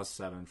 Dolphins plus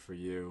 7 for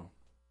you.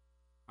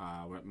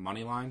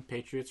 Money line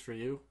Patriots for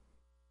you.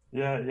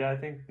 Yeah, I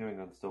think New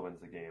England still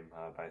wins the game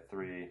by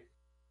 3.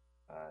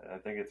 I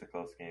think it's a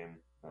close game.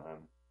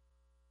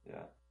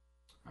 Yeah.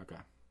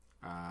 Okay.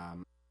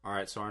 All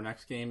right, so our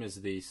next game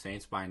is the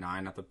Saints by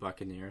 9 at the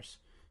Buccaneers.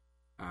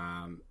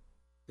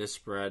 This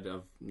spread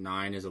of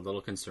 9 is a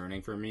little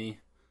concerning for me,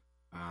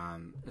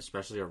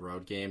 especially a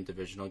road game,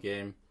 divisional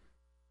game,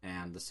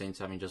 and the Saints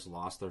having just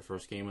lost their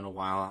first game in a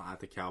while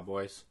at the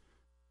Cowboys.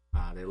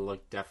 They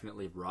look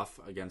definitely rough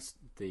against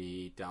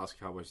the Dallas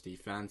Cowboys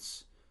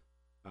defense.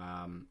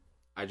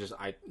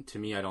 To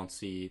me, I don't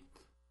see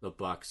the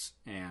Bucs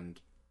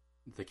and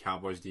the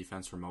Cowboys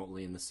defense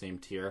remotely in the same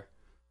tier.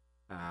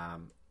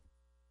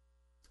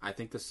 I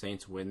think the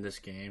Saints win this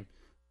game.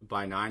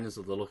 By 9 is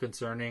a little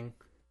concerning.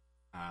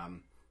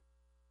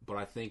 But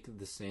I think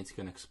the Saints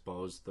can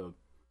expose the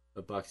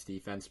Bucs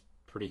defense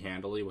pretty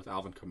handily with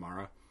Alvin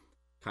Kamara.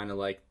 Kind of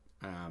like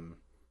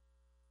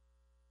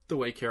the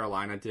way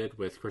Carolina did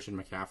with Christian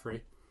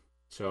McCaffrey.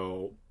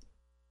 So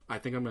I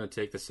think I'm going to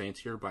take the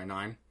Saints here by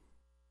 9.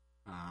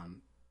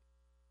 Um,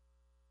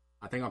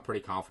 I think I'm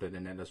pretty confident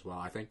in it as well.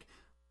 I think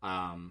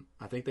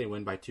they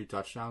win by 2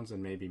 touchdowns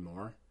and maybe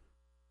more.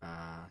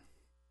 Uh,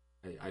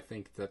 I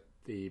think that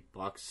the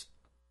Bucks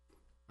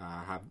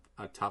have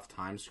a tough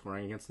time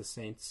scoring against the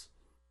Saints.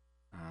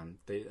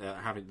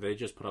 They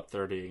just put up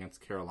 30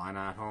 against Carolina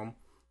at home,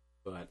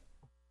 but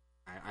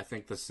I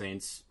think the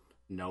Saints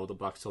know the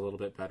Bucks a little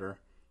bit better,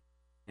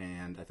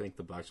 and I think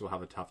the Bucks will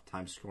have a tough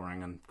time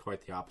scoring, and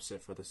quite the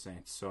opposite for the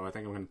Saints. So I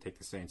think I'm going to take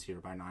the Saints here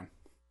by 9.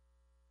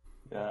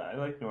 Yeah, I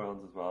like New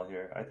Orleans as well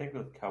here. I think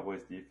the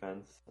Cowboys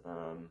defense,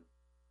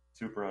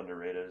 super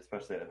underrated,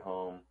 especially at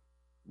home,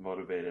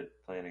 motivated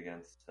playing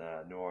against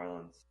New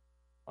Orleans.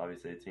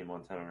 Obviously, a team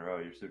won 10 in a row.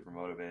 You're super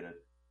motivated.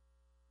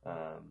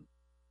 Um,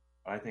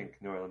 I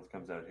think New Orleans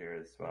comes out here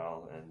as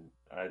well, and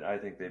I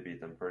think they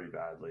beat them pretty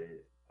badly.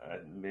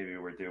 Maybe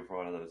we're due for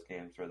one of those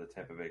games where the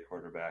Tampa Bay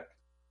quarterback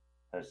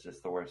has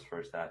just the worst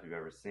first half you've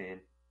ever seen,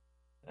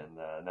 and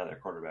another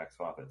quarterback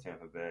swap at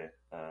Tampa Bay.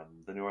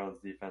 The New Orleans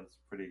defense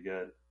pretty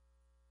good.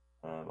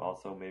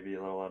 Also, maybe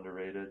a little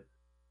underrated.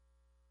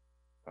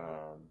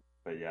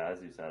 But yeah,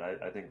 as you said,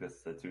 I think this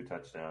is a 2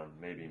 touchdown,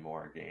 maybe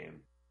more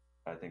game.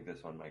 I think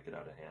this one might get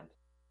out of hand.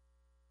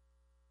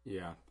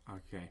 Yeah,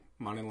 okay.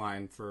 Money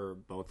line for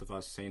both of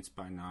us, Saints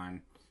by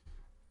 9.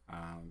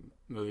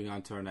 Moving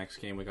on to our next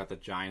game, we got the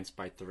Giants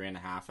by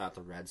 3.5 at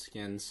the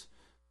Redskins.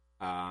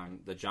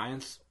 The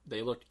Giants,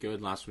 they looked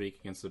good last week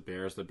against the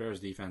Bears. The Bears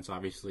defense,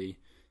 obviously,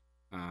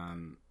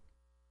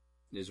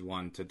 is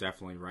one to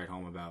definitely write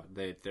home about.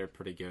 They're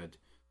pretty good.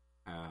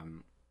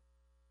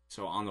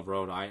 So on the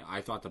road,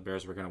 I thought the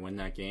Bears were going to win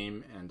that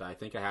game, and I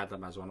think I had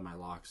them as one of my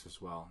locks as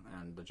well.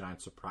 And the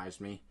Giants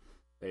surprised me.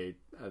 They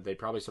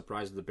probably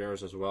surprised the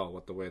Bears as well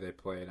with the way they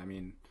played. I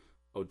mean,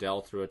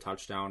 Odell threw a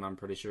touchdown, I'm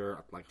pretty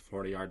sure, like a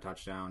 40-yard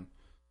touchdown.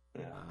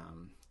 Yeah.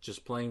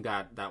 Just playing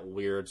that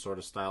weird sort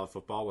of style of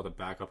football with a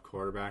backup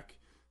quarterback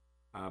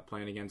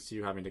playing against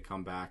you, having to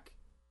come back,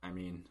 I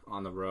mean,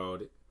 on the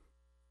road.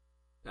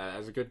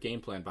 As a good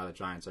game plan by the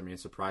Giants. I mean,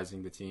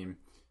 surprising the team,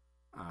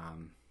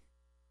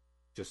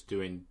 just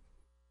doing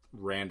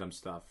random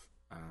stuff.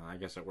 I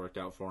guess it worked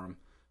out for them.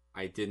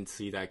 I didn't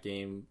see that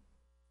game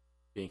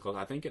being close.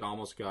 I think it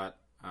almost got.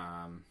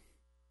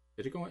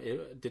 Did it go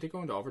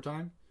into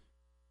overtime?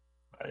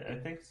 I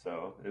think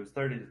so. It was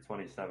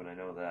 30-27. I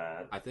know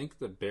that. I think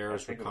the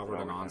Bears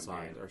recovered an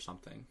onside game or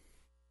something,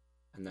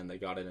 and then they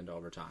got it into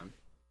overtime,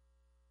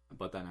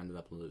 but then ended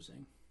up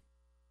losing.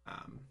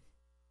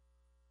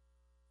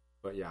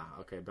 But yeah,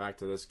 okay. Back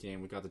to this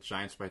game, we got the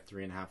Giants by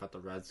 3.5 at the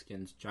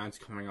Redskins. Giants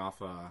coming off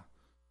a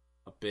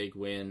big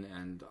win,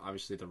 and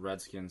obviously the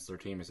Redskins, their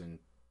team is in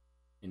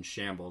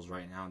shambles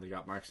right now. They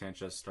got Mark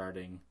Sanchez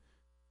starting,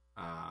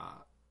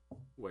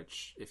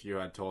 which if you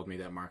had told me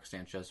that Mark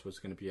Sanchez was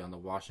going to be on the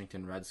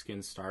Washington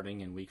Redskins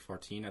starting in Week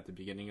 14 at the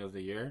beginning of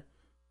the year,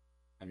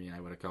 I mean, I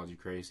would have called you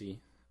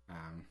crazy.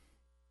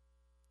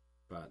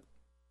 But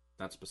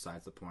that's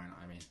besides the point.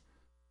 I mean,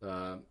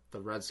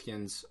 the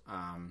Redskins,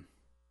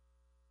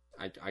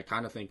 I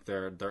kind of think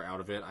they're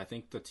out of it. I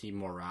think the team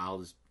morale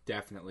has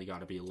definitely got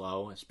to be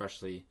low,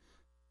 especially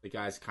the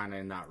guys kind of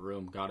in that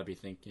room got to be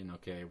thinking,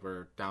 okay,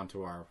 we're down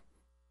to our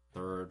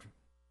third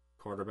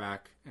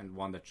quarterback and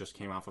one that just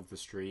came off of the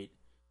street.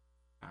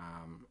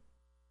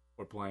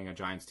 We're playing a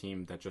Giants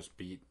team that just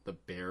beat the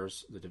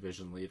Bears, the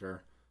division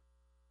leader,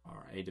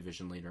 or a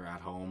division leader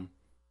at home.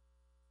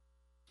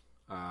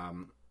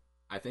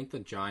 I think the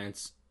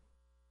Giants,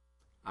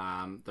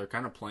 they're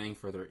kind of playing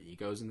for their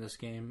egos in this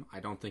game. I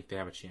don't think they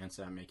have a chance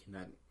at making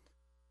that,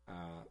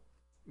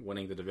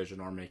 winning the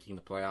division or making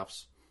the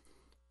playoffs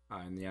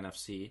in the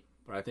NFC.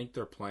 But I think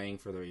they're playing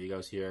for their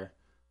egos here.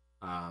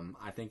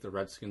 I think the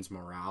Redskins'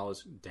 morale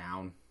is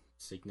down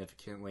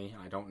significantly.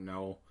 I don't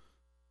know.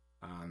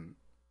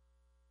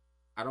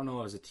 I don't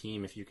know as a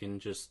team if you can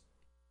just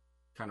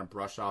kind of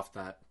brush off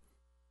that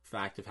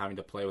fact of having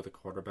to play with a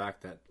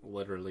quarterback that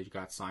literally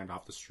got signed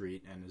off the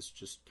street and is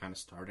just kind of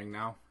starting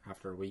now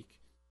after a week.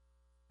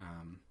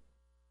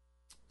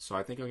 So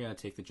I think I'm going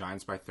to take the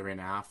Giants by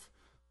 3.5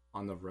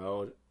 on the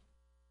road.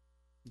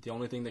 The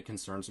only thing that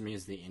concerns me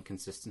is the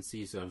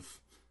inconsistencies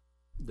of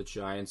the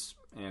Giants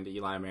and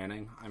Eli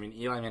Manning. I mean,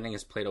 Eli Manning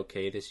has played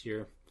okay this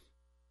year,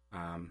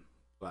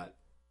 but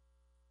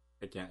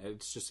again,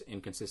 it's just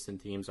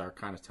inconsistent teams are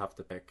kind of tough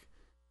to pick,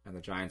 and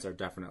the Giants are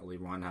definitely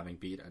one, having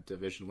beat a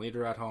division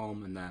leader at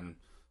home, and then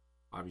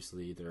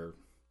obviously they're,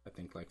 I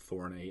think, like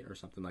 4-8 or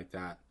something like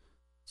that.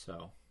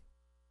 So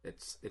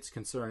it's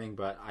concerning,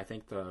 but I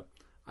think the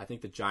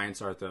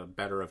Giants are the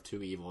better of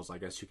two evils, I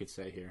guess you could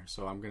say here.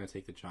 So I'm going to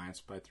take the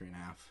Giants by 3.5.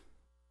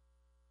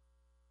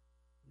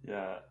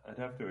 Yeah, I'd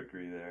have to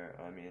agree there.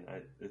 I mean,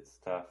 it's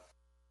tough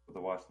for the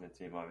Washington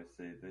team,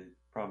 obviously. The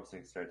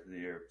promising start to the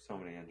year, so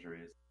many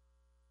injuries.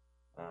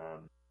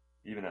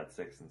 Even at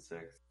 6-6,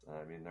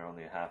 I mean, they're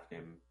only a half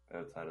game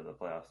outside of the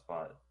playoff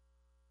spot.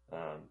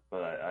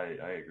 But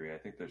I agree. I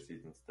think their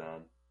season's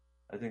done.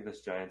 I think this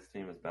Giants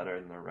team is better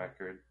than their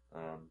record.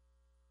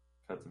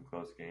 Had some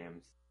close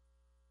games.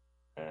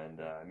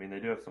 And I mean, they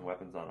do have some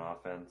weapons on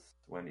offense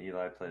when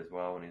Eli plays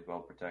well, when he's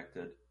well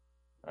protected.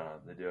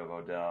 They do have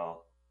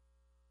Odell,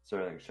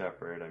 Sterling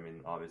Shepard. I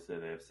mean, obviously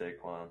they have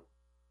Saquon.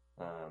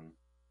 Um,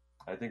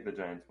 I think the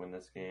Giants win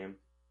this game,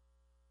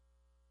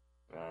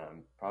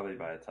 probably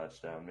by a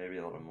touchdown, maybe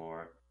a little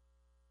more.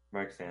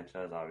 Mark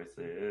Sanchez,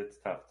 obviously, it's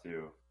tough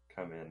to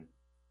come in.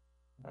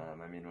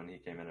 I mean, when he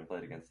came in and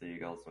played against the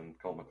Eagles, when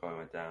Colt McCoy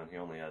went down, he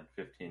only had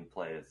 15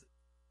 plays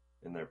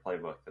in their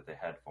playbook that they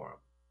had for him.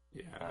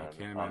 Yeah, I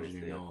can't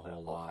imagine you know a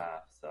whole lot.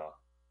 Half, so,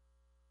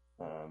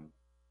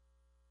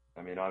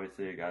 I mean,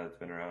 obviously, a guy that's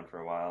been around for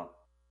a while,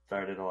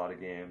 started a lot of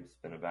games,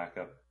 been a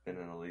backup, been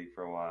in the league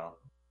for a while.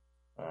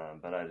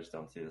 But I just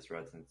don't see this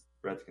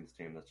Redskins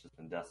team that's just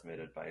been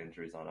decimated by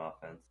injuries on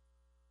offense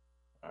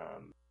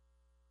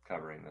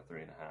covering the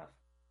 3.5.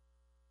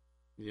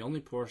 The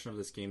only portion of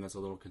this game that's a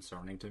little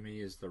concerning to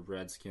me is the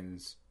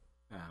Redskins'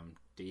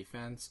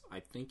 defense. I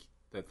think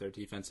that their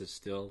defense is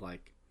still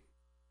like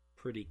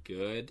pretty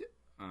good,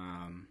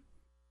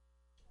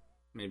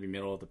 maybe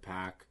middle of the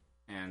pack,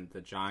 and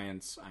the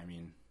Giants. I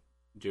mean,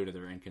 due to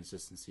their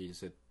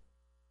inconsistencies,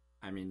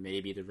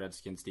 maybe the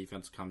Redskins'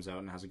 defense comes out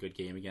and has a good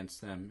game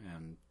against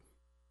them,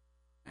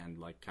 and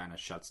like kind of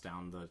shuts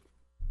down the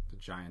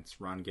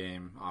Giants' run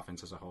game,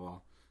 offense as a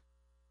whole.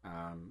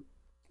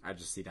 I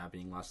just see that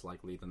being less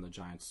likely than the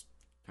Giants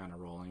kind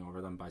of rolling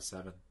over them by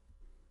 7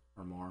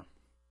 or more.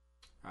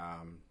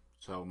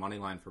 So money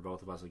line for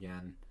both of us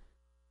again.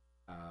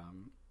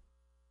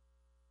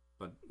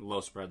 But low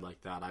spread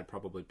like that, I'd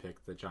probably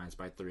pick the Giants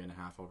by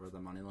 3.5 over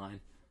the money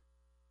line.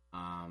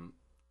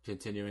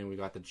 Continuing, we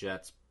got the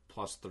Jets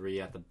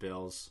 +3 at the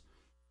Bills.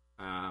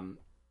 The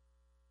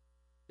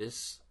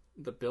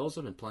Bills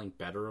have been playing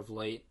better of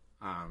late.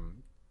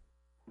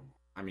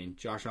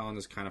 Josh Allen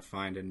has kind of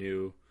found a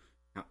new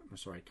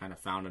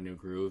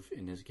groove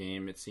in his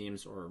game, it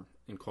seems, or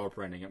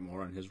incorporating it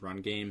more in his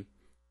run game.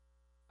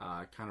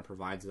 Kind of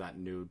provides that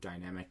new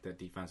dynamic that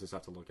defenses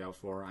have to look out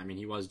for. I mean,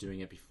 he was doing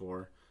it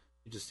before.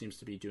 He just seems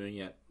to be doing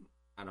it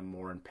at a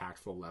more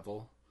impactful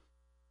level.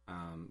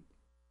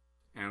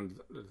 And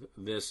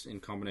this, in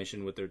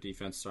combination with their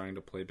defense starting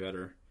to play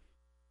better,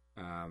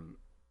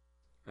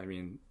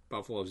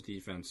 Buffalo's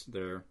defense,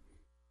 they're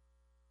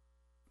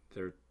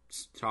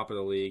top of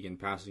the league in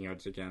passing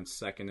yards against,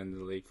 second in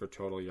the league for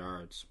total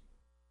yards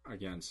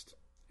against,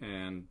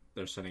 and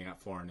they're sitting at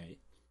 4-8.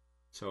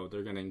 So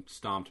they're getting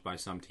stomped by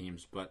some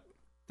teams, but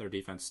their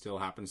defense still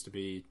happens to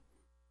be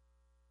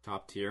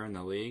top tier in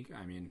the league.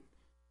 I mean,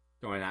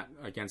 going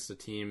against a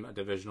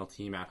divisional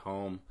team at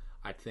home,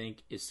 I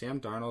think, is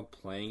Sam Darnold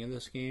playing in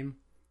this game?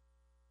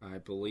 I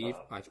believe,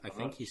 I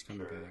think he's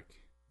coming back.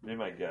 Be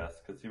my guess,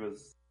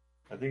 because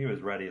I think he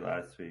was ready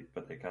last week,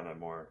 but they kind of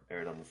more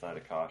erred on the side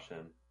of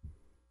caution.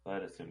 So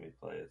I'd assume he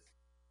plays.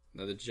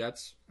 Now the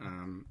Jets, I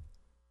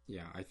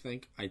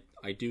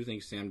do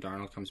think Sam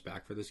Darnold comes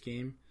back for this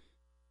game,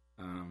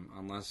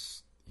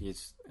 unless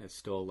he's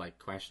still like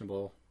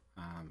questionable.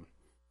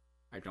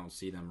 I don't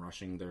see them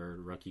rushing their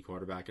rookie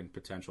quarterback and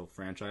potential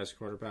franchise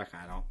quarterback.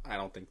 I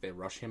don't think they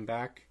rush him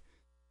back.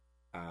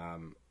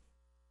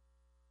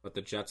 But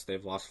the Jets,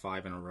 they've lost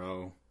 6 in a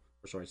row.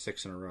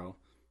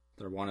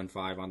 They're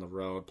 1-5 on the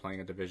road, playing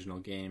a divisional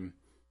game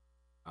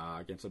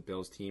against a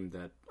Bills team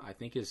that I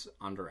think is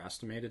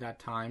underestimated at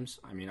times.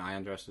 I mean, I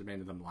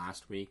underestimated them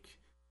last week.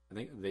 I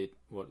think it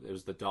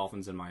was the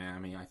Dolphins in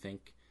Miami. I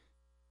think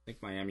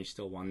Miami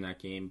still won that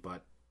game,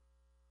 but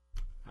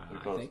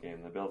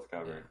the Bills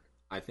covered.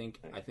 Yeah, I think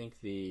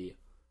the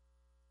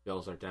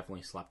Bills are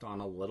definitely slept on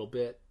a little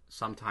bit.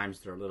 Sometimes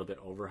they're a little bit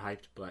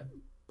overhyped, but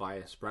by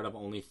a spread of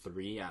only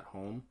 3 at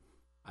home,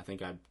 I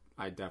think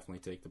I'd definitely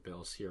take the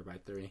Bills here by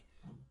 3.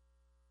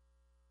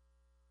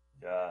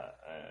 Yeah,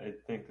 I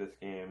think this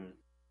game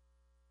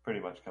pretty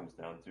much comes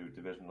down to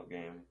divisional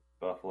game.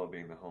 Buffalo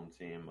being the home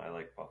team, I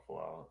like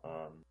Buffalo.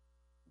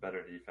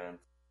 Better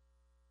defense.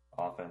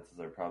 Offenses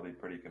are probably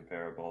pretty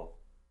comparable.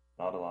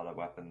 Not a lot of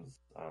weapons.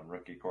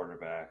 Rookie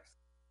quarterbacks.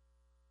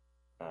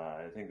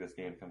 I think this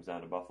game comes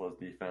down to Buffalo's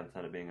defense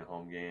and it being a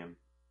home game.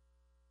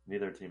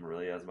 Neither team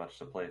really has much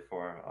to play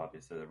for.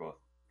 Obviously, they're both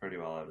pretty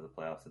well out of the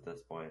playoffs at this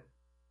point,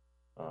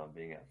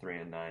 being at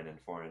 3-9 and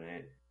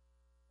 4-8.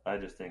 I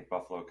just think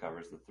Buffalo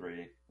covers the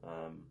 3.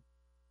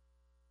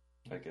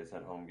 Like I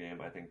said, home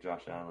game. I think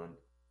Josh Allen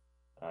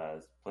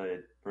has played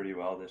pretty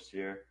well this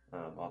year,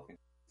 all things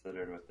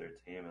considered, with their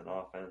team and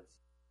offense.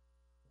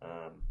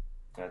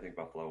 I think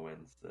Buffalo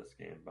wins this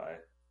game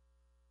by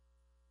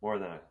more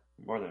than a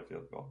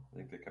field goal. I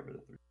think they cover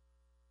the 3.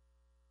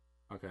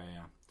 Okay,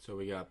 yeah. So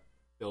we got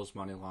Bills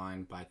money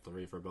line by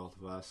 3 for both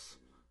of us.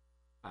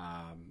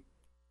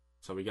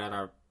 So we got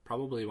our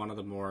probably one of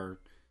the more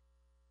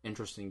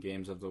interesting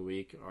games of the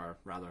week, or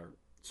rather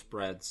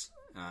spreads.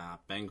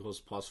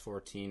 Bengals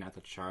 +14 at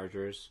the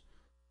Chargers.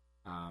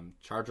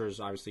 Chargers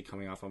obviously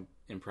coming off an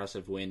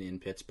impressive win in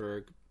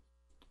Pittsburgh,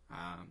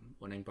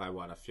 winning by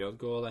a field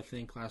goal I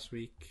think last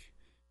week.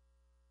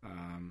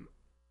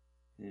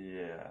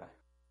 Yeah.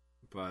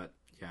 But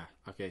yeah,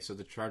 okay. So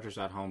the Chargers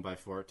at home by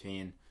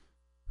 14.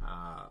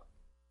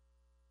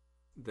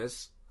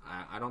 This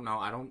I don't know.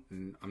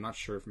 I'm not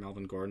sure if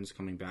Melvin Gordon's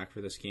coming back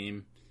for this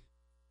game.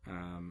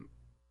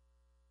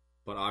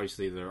 But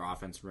obviously their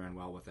offense ran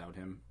well without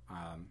him.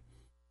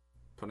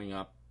 Putting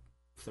up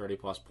 30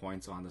 plus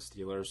points on the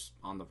Steelers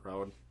on the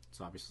road,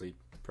 it's obviously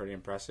pretty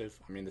impressive.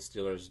 I mean, the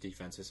Steelers'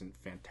 defense isn't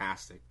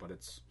fantastic, but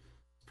it's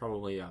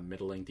probably a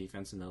middling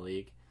defense in the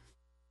league.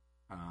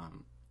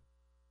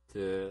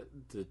 The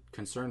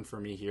concern for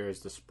me here is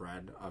the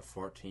spread of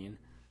 14.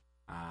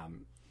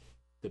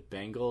 The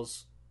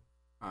Bengals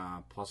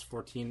plus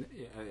 14,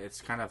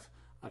 it's kind of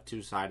a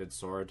two-sided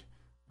sword.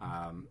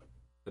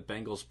 The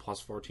Bengals plus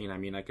 14, I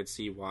mean, I could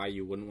see why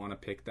you wouldn't want to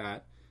pick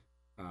that,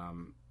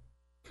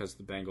 because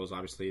the Bengals,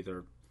 obviously,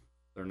 they're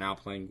now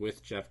playing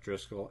with Jeff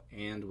Driscoll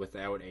and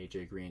without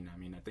AJ Green. I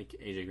mean, I think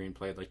AJ Green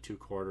played like 2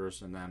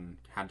 quarters and then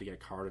had to get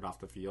carted off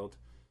the field.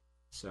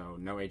 So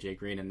no AJ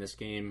Green in this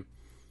game.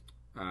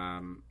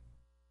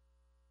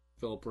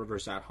 Phillip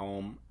Rivers at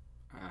home.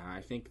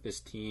 I think this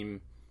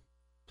team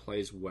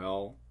plays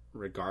well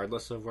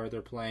regardless of where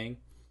they're playing.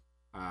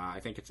 I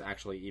think it's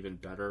actually even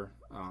better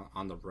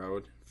on the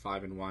road,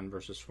 5-1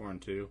 versus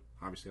 4-2.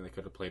 Obviously, they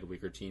could have played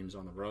weaker teams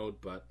on the road,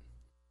 but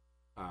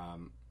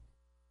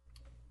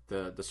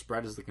the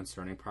spread is the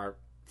concerning part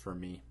for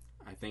me.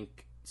 I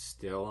think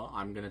still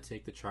I'm going to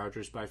take the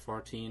Chargers by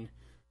 14,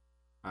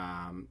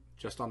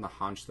 just on the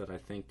hunch that I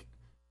think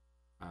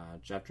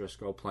Jeff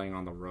Driscoll playing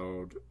on the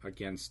road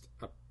against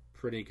a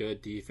pretty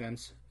good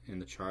defense in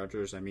the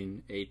Chargers. I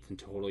mean, 8th in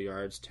total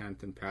yards,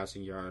 10th in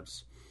passing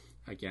yards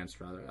against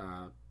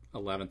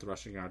 11th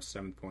rushing yards,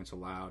 7 points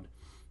allowed.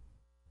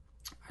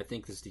 I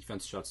think this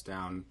defense shuts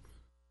down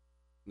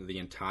the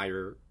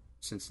entire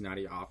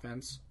Cincinnati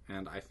offense,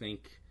 and I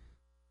think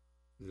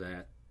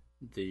that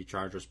the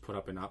Chargers put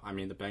up enough. I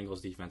mean, the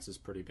Bengals defense is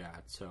pretty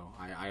bad, so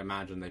I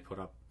imagine they put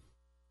up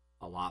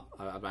a lot.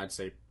 I'd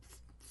say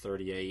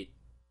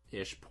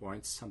 38-ish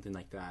points, something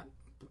like that,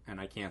 and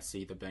I can't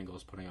see the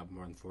Bengals putting up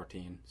more than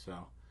 14,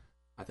 so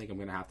I think I'm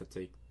going to have to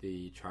take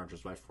the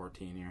Chargers by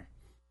 14 here.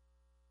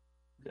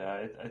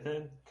 Yeah, I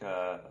think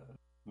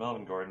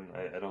Melvin Gordon,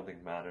 I don't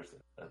think matters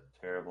a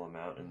terrible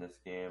amount in this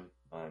game.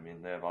 I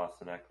mean, they have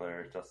Austin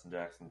Eckler, Justin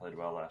Jackson played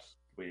well last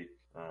week.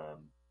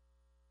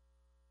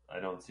 I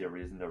don't see a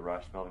reason to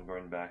rush Melvin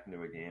Gordon back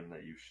into a game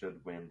that you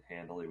should win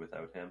handily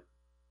without him,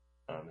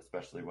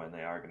 especially when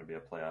they are going to be a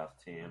playoff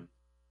team.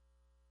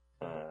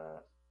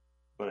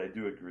 But I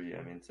do agree.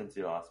 I mean, since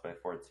he lost by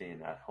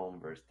 14 at home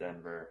versus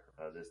Denver,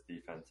 this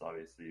defense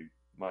obviously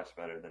much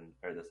better than,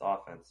 or this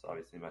offense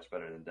obviously much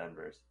better than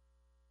Denver's.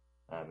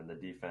 And the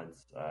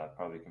defense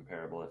probably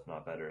comparable, if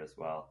not better as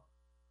well.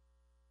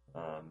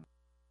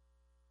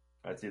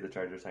 I see the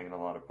Chargers hanging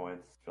a lot of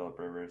points. Phillip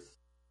Rivers,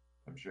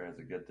 I'm sure, has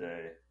a good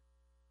day.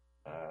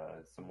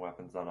 Some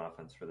weapons on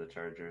offense for the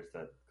Chargers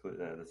that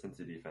the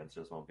Cincy defense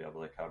just won't be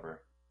able to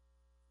cover.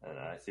 And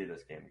I see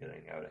this game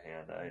getting out of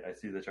hand. I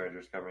see the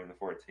Chargers covering the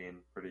 14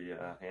 pretty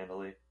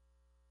handily.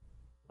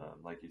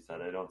 Like you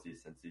said, I don't see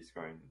Cincy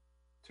scoring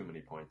too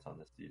many points on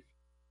this defense.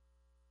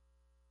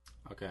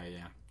 Okay,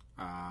 yeah.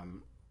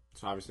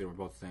 So obviously we're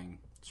both saying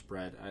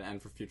spread,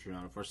 and for future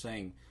note, if we're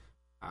saying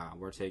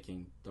we're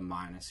taking the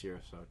minus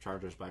here, so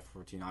Chargers by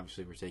 14,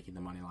 obviously we're taking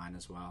the money line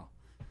as well.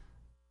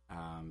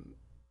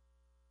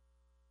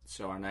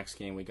 So our next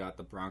game, we got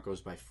the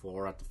Broncos by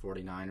 4 at the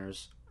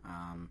 49ers.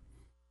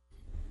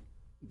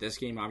 This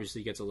game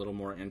obviously gets a little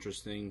more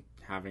interesting,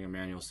 having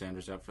Emmanuel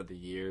Sanders out for the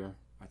year,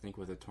 I think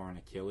with a torn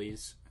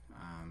Achilles.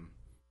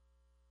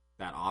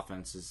 That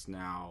offense is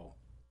now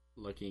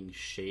looking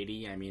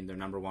shady. I mean, their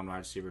number one wide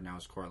receiver now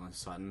is Courtland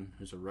Sutton,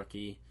 who's a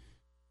rookie.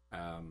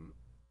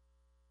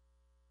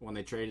 When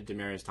they traded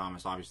Demaryius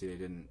Thomas, obviously they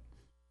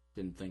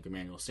didn't think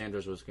Emmanuel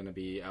Sanders was going to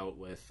be out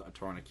with a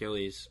torn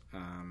Achilles,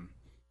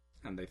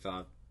 and they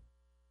thought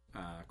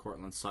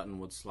Courtland Sutton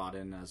would slot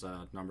in as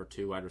a number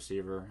 2 wide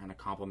receiver and a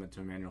complement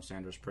to Emmanuel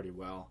Sanders pretty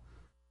well.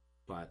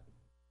 But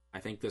I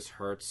think this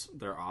hurts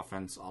their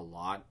offense a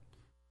lot.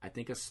 I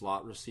think a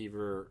slot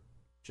receiver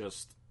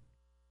just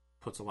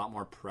puts a lot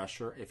more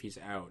pressure if he's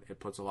out. It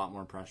puts a lot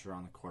more pressure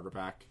on the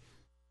quarterback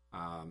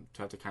to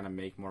have to kind of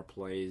make more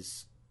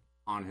plays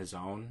on his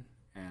own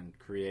and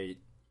create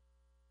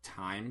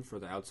time for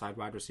the outside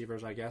wide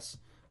receivers, I guess.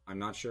 I'm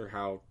not sure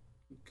how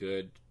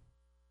good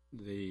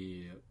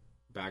the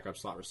backup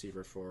slot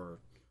receiver for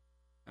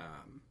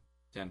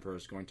Denver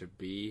is going to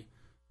be.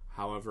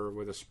 However,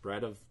 with a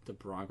spread of the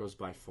Broncos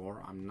by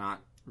 4, I'm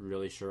not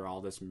really sure all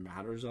this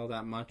matters all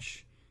that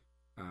much.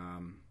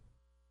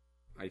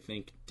 I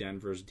think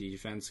Denver's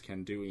defense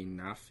can do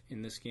enough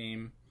in this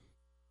game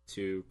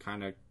to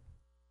kind of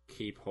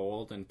keep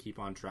hold and keep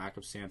on track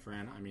of San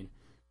Fran. I mean,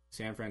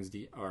 San Fran's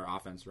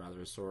offense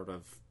rather is sort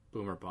of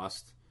boom or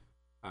bust.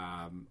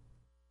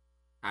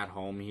 At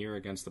home here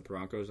against the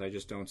Broncos, I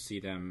just don't see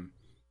them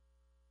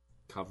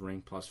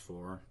covering plus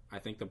 4. I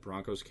think the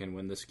Broncos can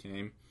win this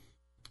game.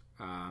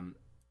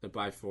 The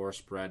by 4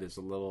 spread is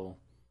a little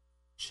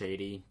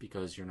shady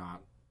because you're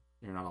not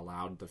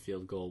allowed the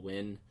field goal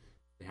win.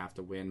 They have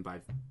to win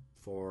by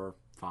 4,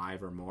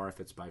 5, or more if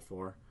it's by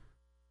 4.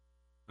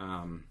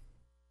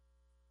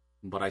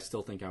 but I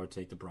still think I would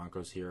take the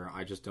Broncos here.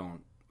 I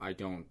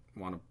don't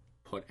want to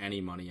put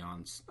any money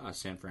on a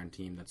San Fran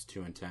team that's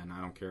 2-10. I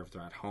don't care if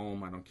they're at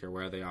home. I don't care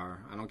where they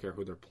are. I don't care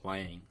who they're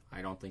playing.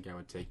 I don't think I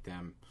would take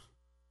them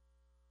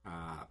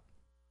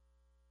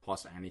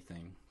plus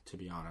anything, to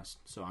be honest.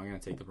 So I'm going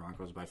to take the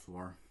Broncos by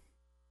 4.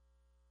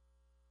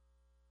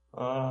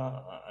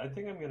 I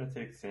think I'm going to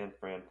take San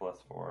Fran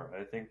 +4.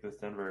 I think this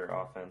Denver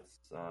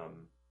offense,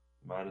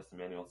 minus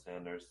Emmanuel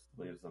Sanders,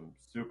 leaves them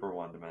super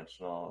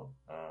one-dimensional.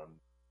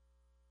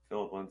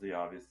 Philip Lindsay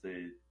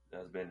obviously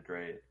has been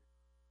great.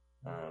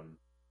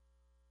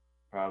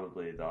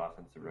 Probably the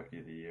offensive rookie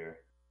of the year.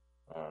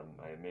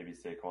 Maybe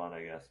Saquon,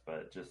 I guess,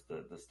 but just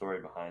the story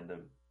behind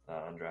him,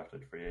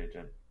 undrafted free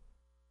agent,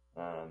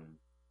 and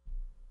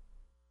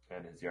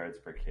his yards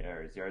per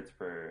carry,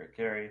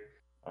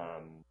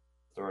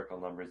 historical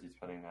numbers he's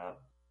putting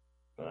up.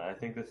 But I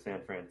think the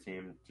San Fran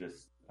team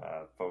just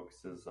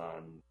focuses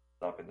on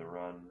stopping the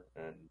run,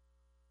 and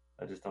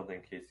I just don't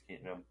think Case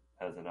Keenum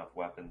has enough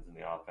weapons in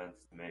the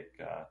offense to make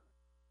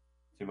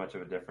too much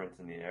of a difference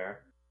in the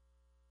air.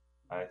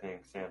 I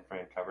think San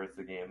Fran covers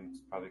the game. It's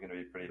probably going to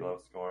be pretty low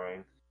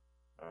scoring.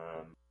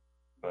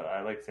 But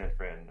I like San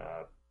Fran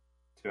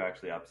to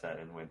actually upset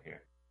and win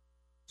here.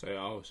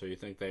 So you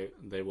think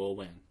they will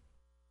win?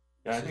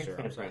 Yeah, I think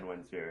San Fran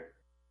wins here.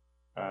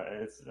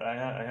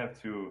 I have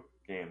 2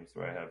 games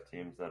where I have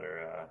teams that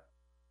are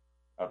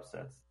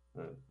upsets.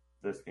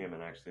 This game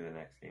and actually the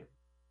next game.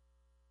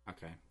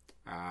 Okay.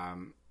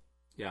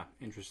 Yeah,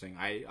 interesting.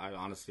 I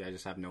honestly I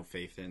just have no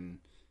faith in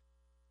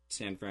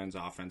San Fran's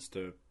offense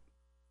to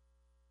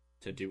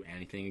do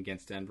anything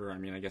against Denver. I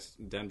mean, I guess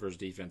Denver's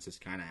defense is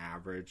kind of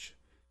average.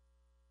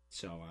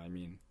 So, I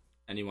mean,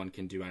 anyone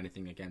can do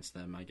anything against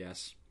them, I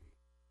guess.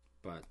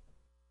 But,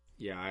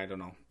 yeah, I don't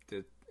know.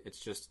 It's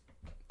just,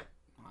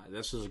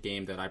 this is a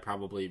game that I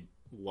probably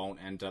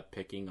won't end up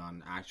picking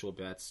on actual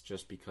bets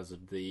just because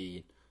of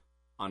the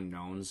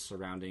unknowns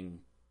surrounding,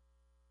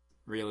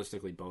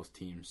 realistically, both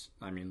teams.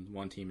 I mean,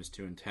 one team is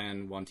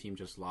 2-10. One team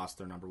just lost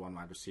their number 1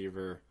 wide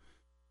receiver.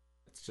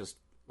 It's just,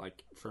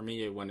 like, for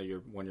me, when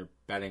you're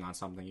betting on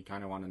something, you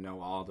kind of want to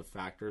know all the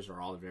factors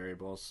or all the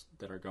variables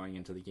that are going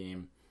into the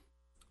game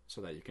so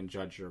that you can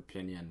judge your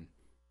opinion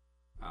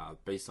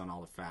based on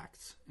all the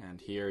facts. And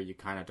here, you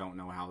kind of don't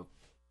know how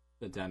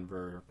the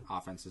Denver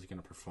offense is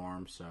going to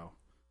perform. So,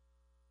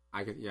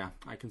 I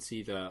can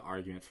see the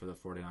argument for the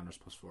 49ers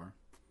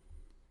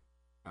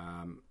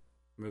 +4.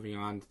 Moving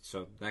on,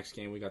 so next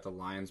game we got the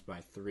Lions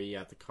by 3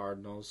 at the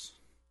Cardinals.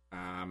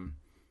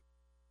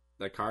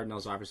 The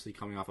Cardinals obviously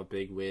coming off a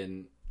big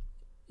win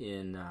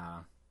in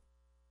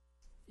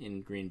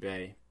Green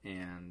Bay,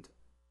 and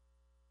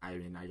I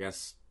mean, I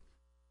guess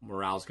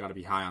morale's got to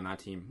be high on that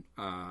team.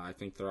 I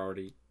think they're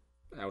already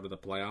out of the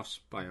playoffs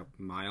by a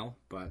mile,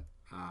 but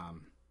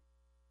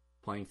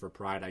playing for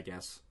pride, I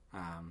guess.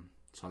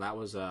 So that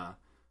was a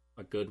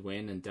good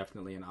win and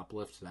definitely an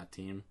uplift to that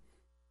team.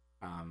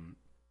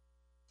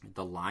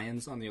 The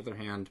Lions, on the other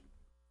hand,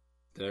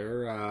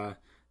 they're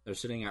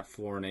sitting at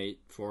 4-8,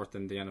 4th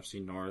in the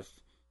NFC North.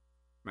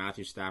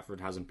 Matthew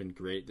Stafford hasn't been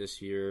great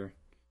this year.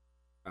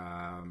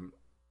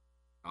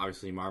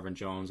 Obviously, Marvin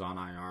Jones on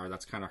IR.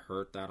 That's kind of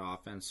hurt that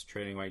offense.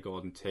 Trading away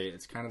Golden Tate.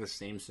 It's kind of the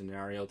same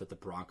scenario that the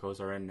Broncos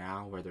are in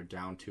now, where they're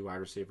down 2 wide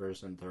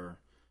receivers and their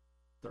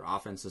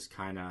offense is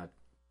kind of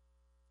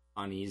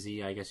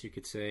uneasy, I guess you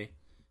could say.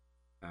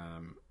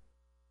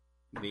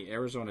 The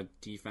Arizona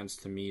defense,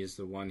 to me, is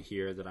the one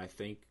here that I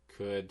think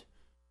could,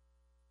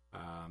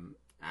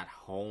 at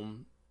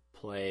home,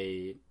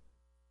 play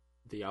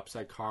the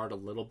upside card a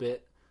little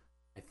bit.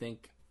 I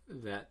think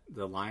that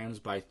the Lions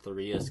by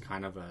 3 is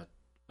kind of a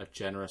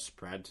generous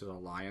spread to the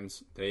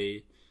Lions.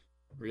 They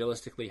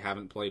realistically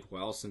haven't played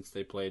well since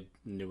they played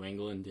New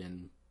England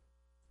in,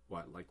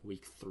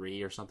 week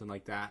 3 or something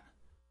like that,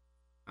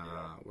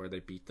 where they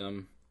beat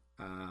them.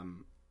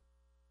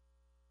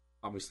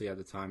 Obviously, at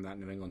the time, that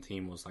New England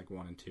team was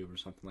 1-2 or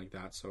something like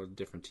that, so a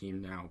different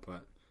team now.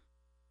 But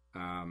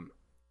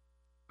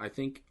I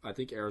think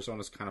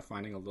Arizona's kind of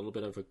finding a little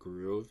bit of a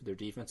groove. Their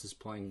defense is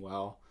playing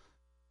well.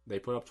 They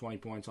put up 20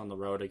 points on the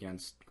road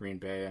against Green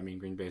Bay. I mean,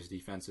 Green Bay's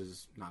defense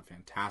is not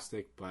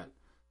fantastic, but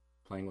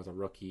playing with a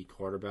rookie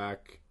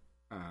quarterback,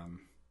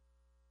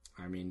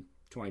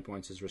 20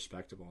 points is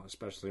respectable,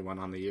 especially when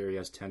on the year he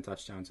has 10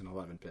 touchdowns and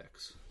 11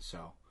 picks.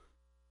 So,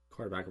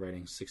 quarterback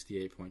rating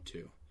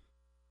 68.2.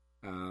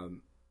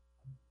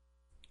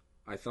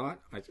 I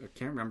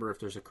can't remember if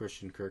there's a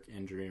Christian Kirk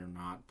injury or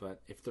not,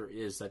 but if there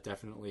is, that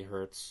definitely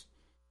hurts.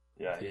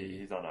 Yeah,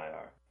 he's on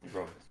IR. He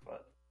broke his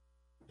foot.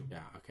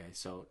 Yeah, okay.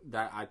 So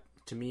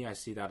to me, I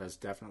see that as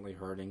definitely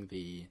hurting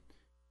the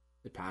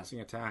passing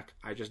attack.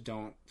 I just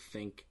don't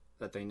think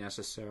that they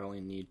necessarily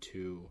need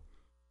to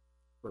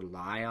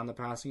rely on the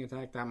passing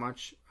attack that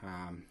much.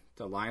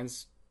 The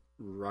Lions'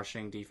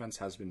 rushing defense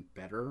has been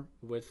better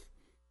with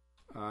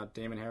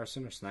Damon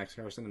Harrison or Snacks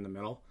Harrison in the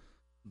middle,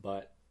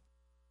 but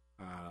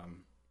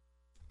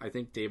I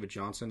think David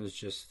Johnson is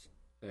just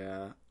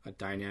a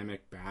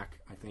dynamic back.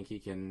 I think he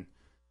can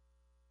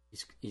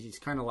he's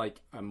kind of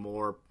like a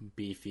more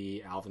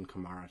beefy Alvin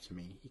Kamara to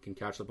me. He can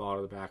catch the ball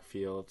out of the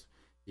backfield.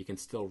 He can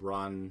still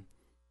run,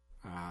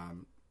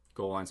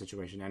 goal line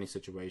situation, any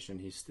situation.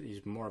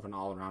 He's more of an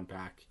all around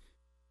back.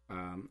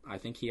 I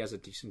think he has a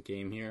decent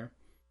game here.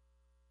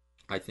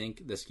 I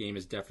think this game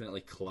is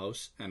definitely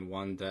close and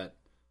one that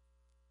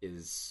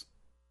is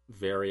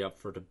very up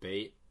for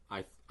debate.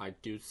 I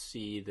do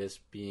see this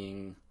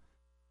being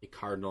a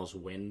Cardinals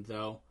win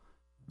though,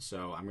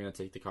 so I'm gonna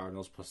take the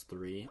Cardinals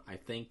 +3. I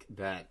think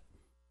that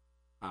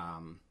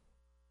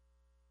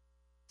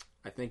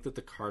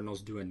the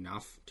Cardinals do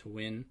enough to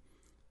win.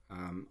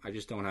 I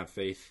just don't have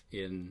faith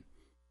in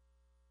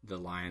the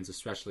Lions,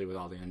 especially with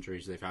all the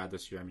injuries they've had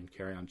this year. I mean,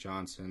 Kerryon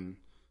Johnson,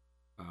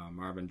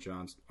 Marvin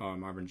Jones,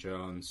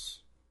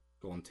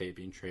 Golden Tate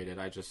being traded.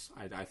 I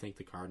think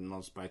the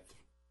Cardinals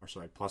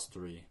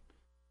 +3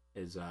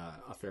 is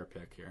a fair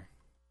pick here.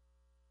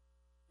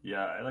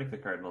 Yeah, I like the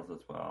Cardinals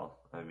as well.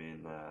 I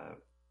mean,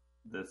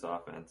 this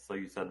offense, like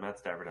you said, Matt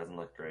Stafford hasn't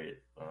looked great.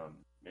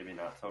 Maybe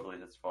not totally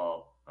his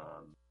fault.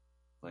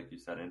 Like you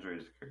said,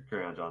 injuries.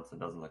 Kerryon Johnson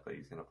doesn't look like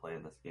he's going to play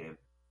in this game.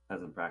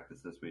 Hasn't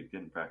practiced this week.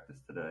 Didn't practice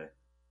today.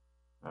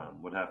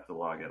 Would have to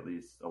log at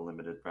least a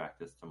limited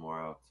practice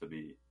tomorrow to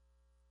be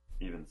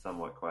even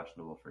somewhat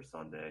questionable for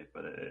Sunday.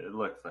 But it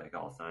looks like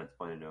all signs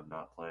pointing to him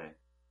not playing.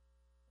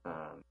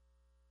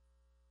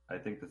 I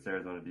think this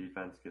Arizona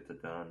defense gets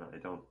it done. I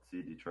don't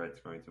see Detroit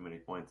scoring too many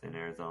points in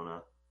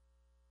Arizona.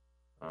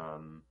 I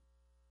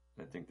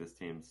think this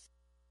team's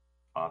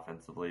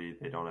offensively,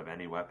 they don't have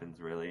any weapons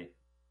really.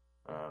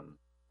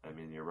 I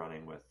mean, you're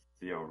running with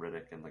Theo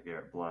Riddick and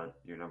LeGarrette Blount.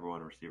 Your number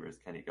one receiver is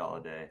Kenny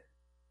Golladay.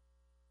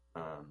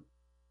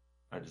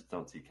 I just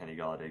don't see Kenny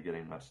Golladay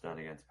getting much done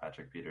against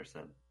Patrick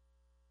Peterson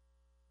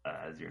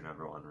as your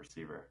number one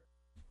receiver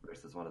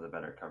versus one of the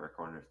better cover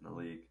corners in the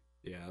league.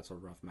 Yeah, that's a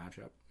rough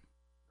matchup.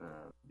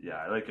 Yeah,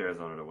 I like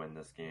Arizona to win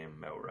this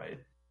game outright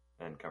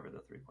and cover the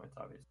 3 points,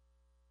 obviously.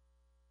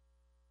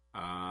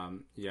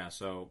 Yeah,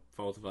 so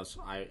both of us,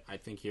 I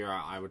think here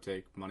I would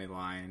take money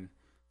line,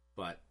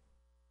 but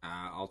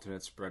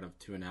alternate spread of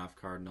 2.5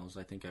 Cardinals.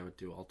 I think I would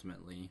do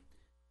ultimately.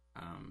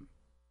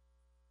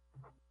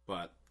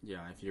 But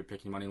yeah, if you're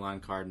picking money line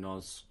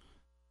Cardinals,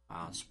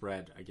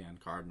 spread again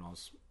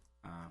Cardinals.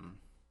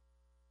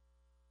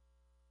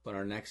 But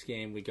our next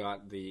game, we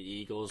got the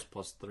Eagles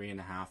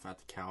 +3.5 at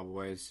the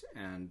Cowboys,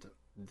 and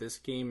this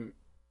game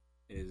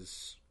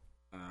is,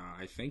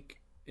 I think,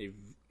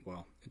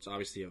 it's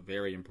obviously a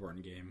very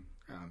important game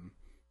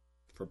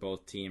for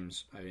both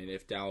teams. I mean,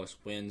 if Dallas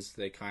wins,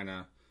 they kind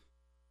of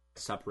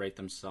separate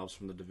themselves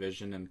from the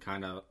division and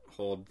kind of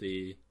hold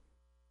I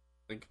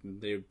think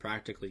they would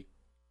practically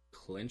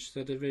clinch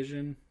the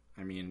division.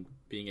 I mean,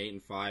 being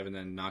 8-5 and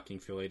then knocking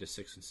Philly to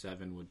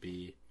 6-7 would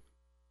be.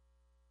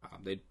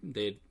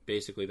 They'd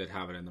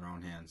have it in their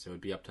own hands. It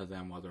would be up to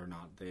them whether or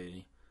not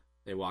they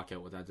walk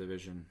out with that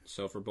division.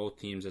 So for both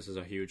teams, this is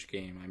a huge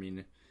game. I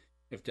mean,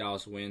 if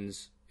Dallas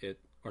wins, if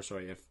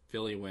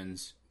Philly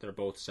wins, they're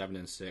both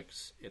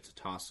 7-6. It's a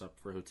toss up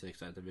for who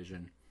takes that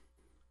division.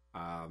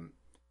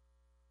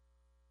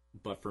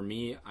 But for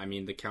me, I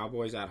mean, the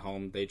Cowboys at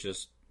home, they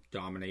just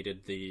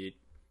dominated the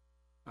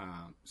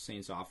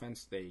Saints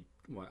offense.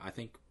 I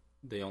think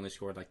they only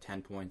scored like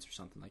 10 points or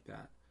something like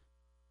that.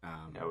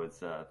 It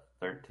was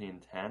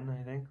 13-10,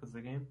 I think, was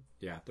the game.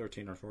 Yeah,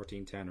 13 or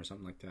 14-10 or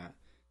something like that.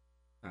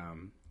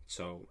 And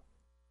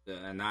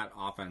that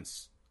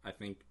offense, I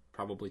think,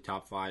 probably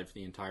top 5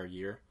 the entire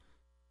year.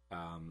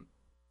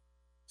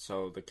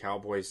 So the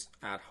Cowboys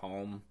at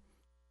home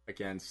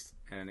against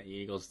an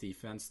Eagles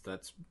defense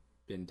that's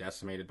been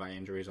decimated by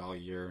injuries all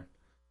year.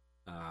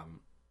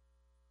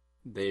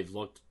 They've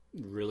looked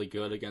really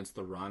good against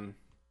the run.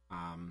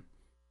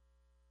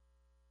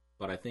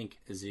 But I think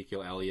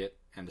Ezekiel Elliott,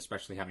 and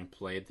especially having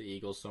played the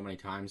Eagles so many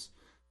times,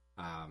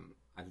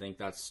 I think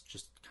that's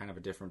just kind of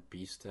a different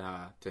beast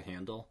to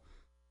handle.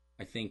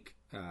 I think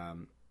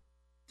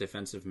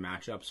defensive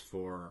matchups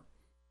for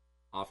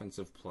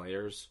offensive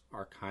players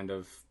are kind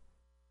of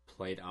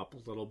played up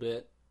a little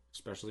bit,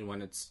 especially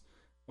when it's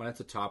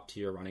a top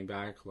tier running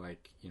back,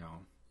 like, you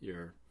know,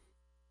 your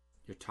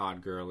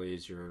Todd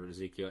Gurley's, your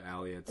Ezekiel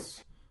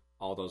Elliott's,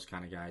 all those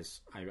kind of guys.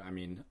 I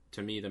mean,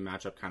 to me, the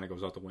matchup kind of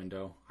goes out the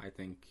window. I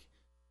think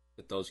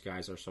that those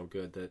guys are so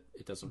good that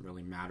it doesn't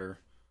really matter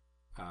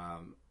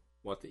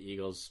what the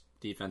Eagles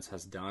defense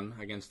has done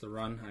against the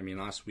run. I mean,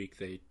 last week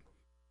they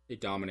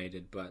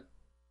dominated, but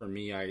for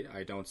me,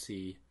 I don't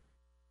see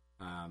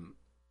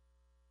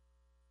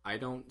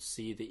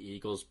the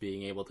Eagles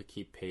being able to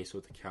keep pace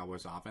with the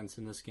Cowboys offense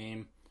in this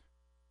game.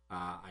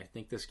 I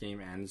think this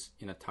game ends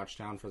in a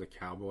touchdown for the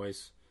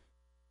Cowboys.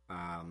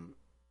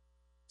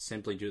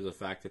 Simply due to the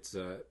fact it's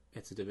a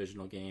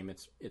divisional game.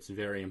 It's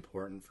very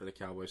important for the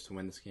Cowboys to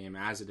win this game,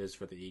 as it is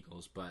for the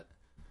Eagles. But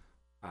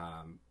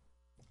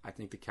I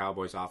think the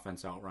Cowboys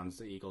offense outruns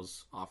the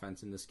Eagles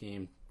offense in this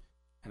game,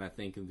 and I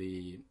think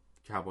the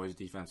Cowboys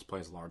defense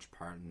plays a large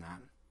part in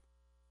that.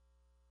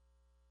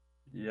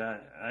 Yeah,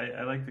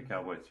 I like the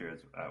Cowboys here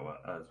as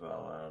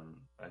well.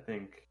 I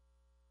think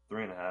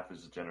 3.5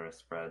 is a generous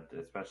spread,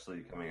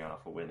 especially coming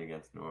off a win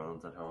against New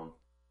Orleans at home.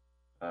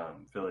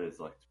 Philly has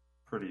looked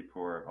pretty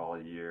poor all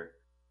year.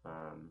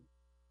 I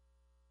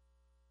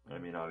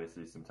mean,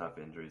 obviously some tough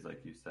injuries,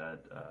 like you said,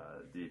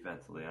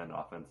 defensively and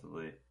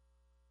offensively.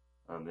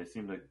 They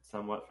seemed to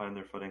somewhat find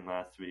their footing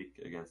last week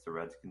against the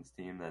Redskins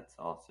team that's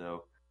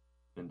also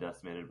been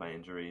decimated by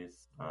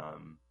injuries.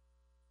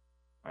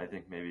 I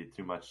think maybe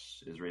too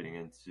much is reading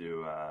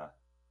into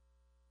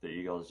the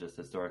Eagles just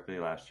historically.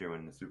 Last year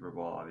winning the Super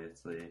Bowl,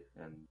 obviously,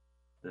 and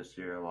this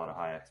year a lot of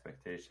high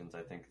expectations.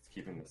 I think it's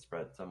keeping the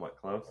spread somewhat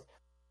close.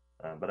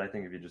 But I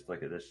think if you just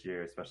look at this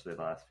year, especially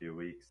the last few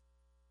weeks,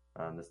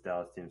 this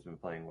Dallas team's been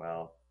playing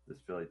well.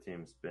 This Philly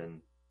team's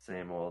been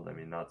same old. I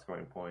mean, not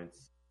scoring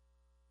points.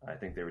 I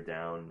think they were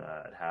down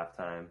at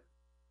halftime.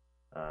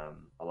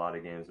 A lot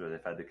of games where they've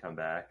had to come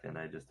back, and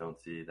I just don't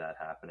see that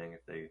happening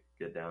if they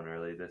get down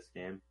early this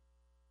game.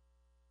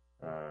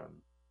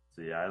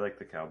 So yeah, I like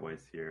the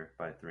Cowboys here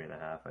by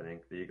 3.5. I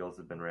think the Eagles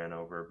have been ran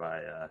over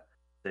by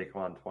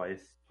Saquon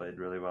twice. Played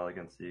really well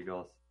against the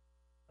Eagles.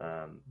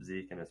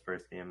 Zeke in his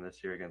first game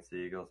this year against the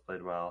Eagles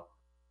played well.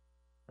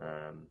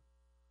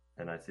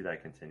 And I see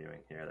that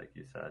continuing here, like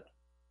you said.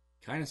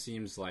 Kind of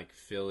seems like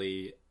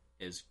Philly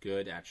is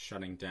good at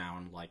shutting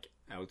down like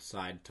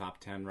outside top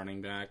 10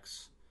 running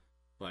backs,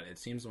 but it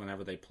seems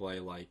whenever they play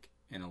like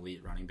an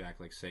elite running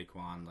back like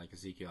Saquon, like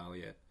Ezekiel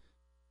Elliott,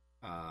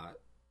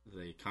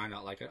 they kind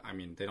of like, I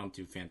mean, they don't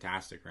do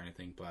fantastic or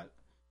anything, but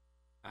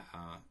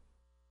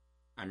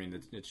I mean,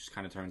 it just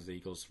kind of turns the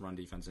Eagles' run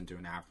defense into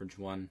an average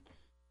one.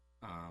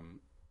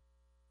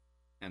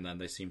 And then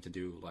they seem to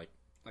do like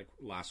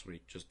last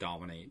week, just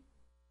dominate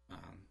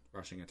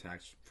rushing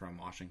attacks from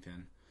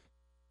Washington.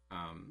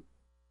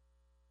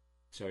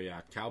 So yeah,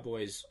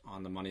 Cowboys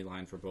on the money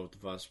line for both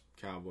of us.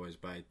 Cowboys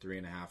by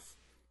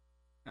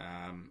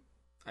 3.5.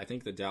 I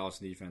think the Dallas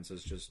defense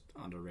is just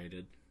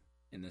underrated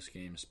in this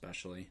game,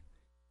 especially.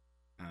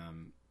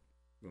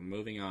 Well,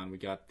 moving on, we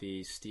got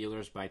the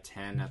Steelers by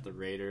 10 at the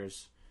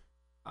Raiders.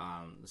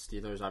 The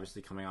Steelers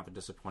obviously coming off a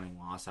disappointing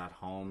loss at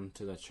home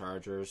to the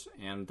Chargers,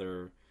 and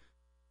they're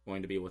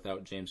going to be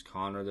without James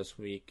Conner this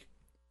week.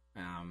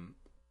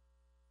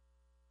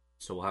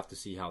 So we'll have to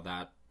see how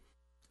that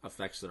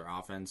affects their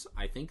offense.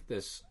 I think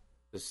the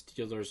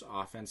Steelers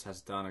offense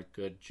has done a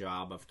good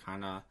job of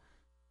kind of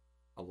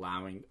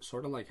allowing,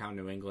 sort of like how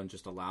New England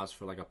just allows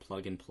for like a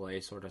plug and play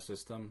sort of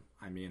system.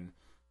 I mean,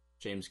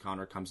 James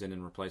Conner comes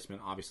in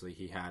replacement. Obviously,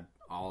 he had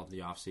all of the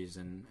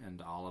offseason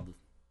and all of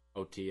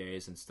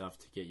OTAs and stuff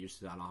to get used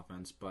to that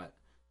offense, but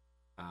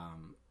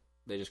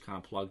they just kind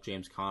of plug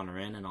James Conner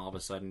in, and all of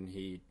a sudden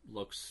he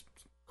looks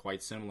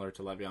quite similar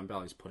to Le'Veon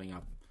Bell. He's putting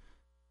up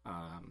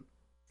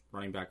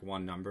running back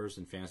one numbers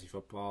in fantasy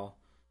football,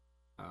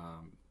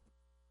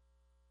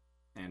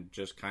 and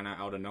just kind of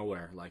out of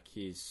nowhere, like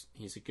he's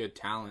a good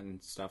talent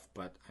and stuff,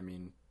 but I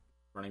mean,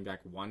 running back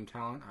one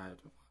talent,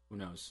 who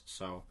knows?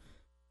 So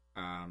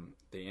the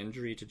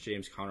injury to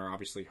James Conner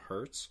obviously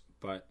hurts,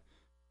 but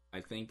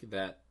I think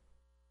that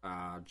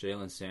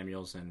Jalen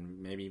Samuels and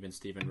maybe even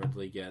Stephen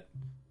Ridley get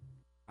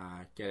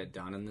it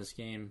done in this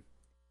game.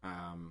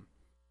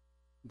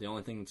 The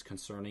only thing that's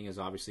concerning is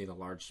obviously the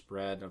large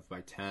spread of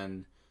by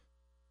 10.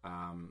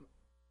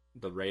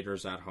 The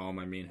Raiders at home,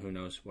 I mean, who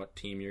knows what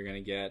team you're going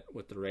to get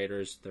with the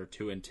Raiders. They're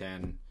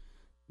 2-10.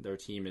 Their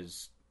team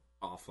is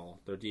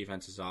awful. Their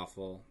defense is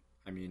awful.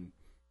 I mean,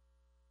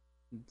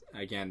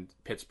 again,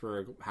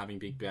 Pittsburgh having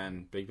Big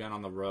Ben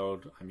on the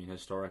road, I mean,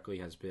 historically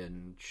has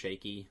been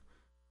shaky.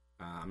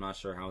 I'm not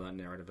sure how that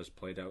narrative has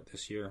played out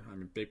this year. I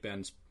mean, Big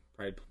Ben's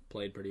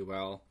played pretty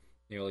well.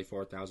 Nearly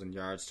 4,000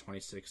 yards,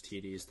 26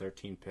 TDs,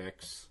 13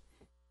 picks.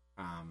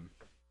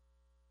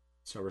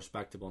 So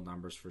respectable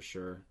numbers for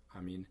sure.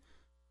 I mean,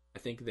 I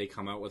think they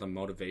come out with a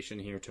motivation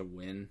here to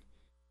win.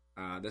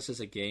 This is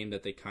a game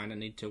that they kind of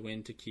need to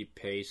win to keep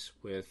pace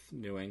with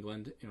New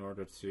England in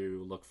order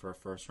to look for a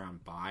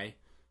first-round bye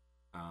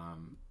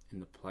in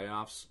the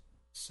playoffs.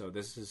 So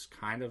this is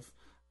kind of,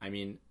 I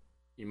mean,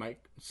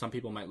 some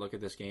people might look at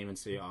this game and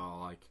say, oh,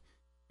 like,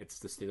 it's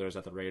the Steelers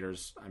at the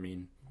Raiders. I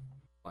mean,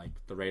 like,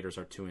 the Raiders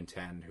are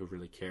 2-10. Who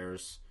really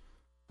cares?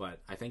 But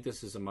I think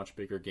this is a much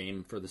bigger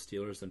game for the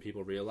Steelers than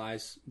people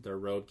realize. Their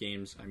road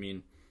games, I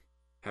mean,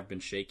 have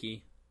been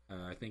shaky.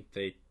 I think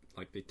they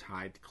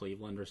tied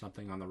Cleveland or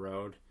something on the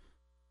road,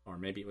 or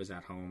maybe it was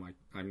at home.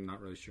 I'm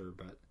not really sure,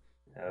 but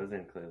yeah, it was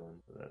in Cleveland.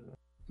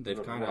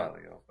 They've kind of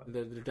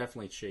they're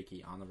definitely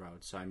shaky on the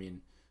road. So I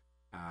mean,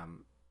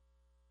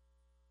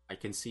 I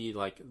can see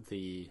like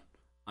the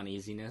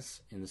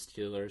uneasiness in the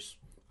Steelers.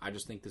 I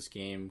just think this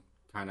game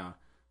kind of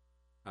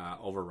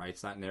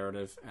overwrites that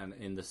narrative, and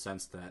in the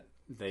sense that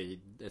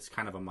it's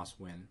kind of a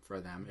must-win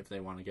for them if they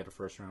want to get a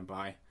first-round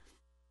bye.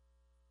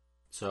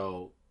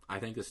 So I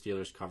think the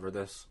Steelers cover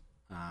this.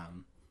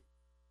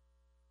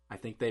 I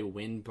think they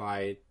win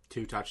by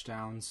 2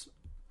 touchdowns.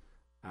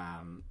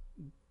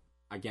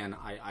 Again,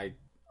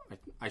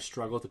 I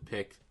struggle to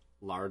pick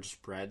large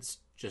spreads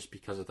just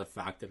because of the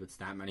fact that it's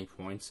that many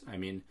points. I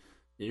mean,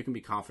 you can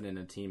be confident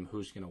in a team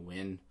who's going to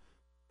win,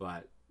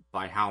 but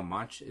by how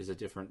much is a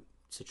different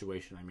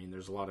situation. I mean,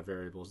 there's a lot of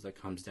variables that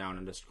comes down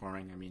into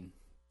scoring. I mean,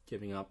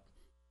 giving up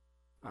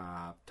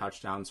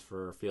touchdowns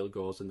for field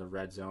goals in the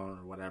red zone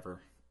or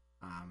whatever.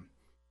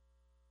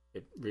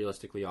 It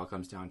realistically all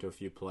comes down to a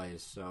few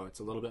plays, so it's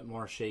a little bit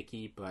more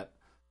shaky, but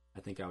I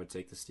think I would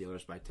take the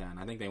Steelers by 10.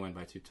 I think they win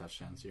by 2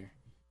 touchdowns here.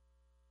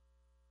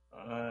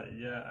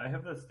 Yeah, I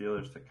have the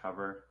Steelers to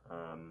cover.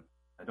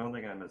 I don't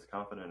think I'm as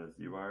confident as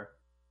you are.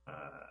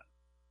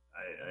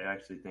 I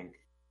actually think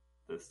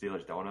the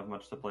Steelers don't have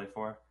much to play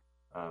for.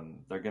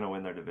 They're going to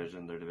win their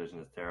division. Their division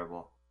is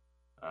terrible.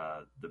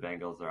 The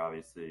Bengals are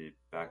obviously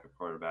backup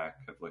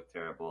quarterback, have looked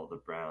terrible. The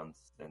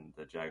Browns and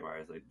the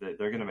Jaguars, they're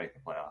going to make the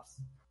playoffs.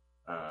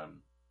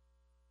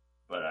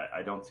 But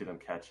I don't see them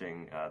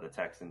catching the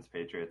Texans,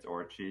 Patriots,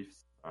 or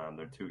Chiefs.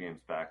 They're 2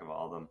 games back of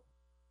all of them.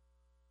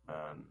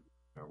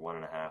 Or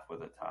 1.5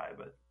 with a tie,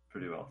 but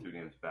pretty well 2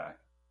 games back.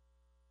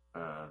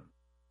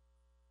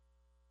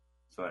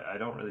 So I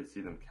don't really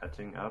see them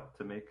catching up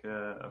to make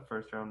a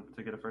first round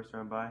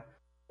bye.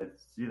 I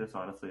see this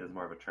honestly as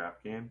more of a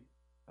trap game.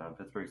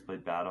 Pittsburgh's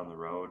played bad on the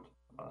road.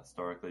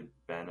 Historically,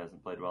 Ben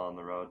hasn't played well on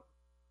the road.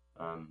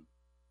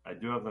 I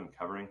do have them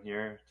covering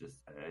here. Just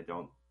I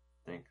don't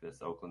think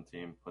this Oakland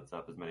team puts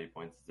up as many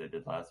points as they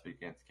did last week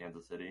against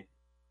Kansas City.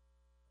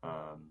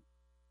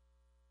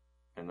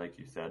 And like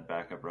you said,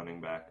 backup running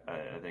back,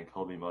 I think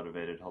he'll be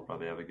motivated. He'll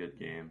probably have a good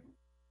game.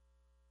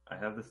 I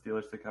have the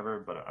Steelers to cover,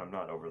 but I'm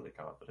not overly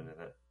confident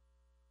in it.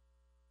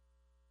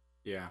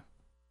 Yeah.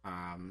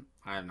 I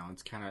don't know.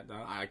 It's kind of,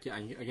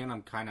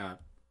 I'm kind of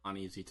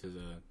uneasy to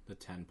the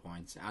 10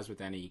 points. As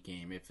with any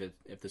game, if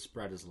the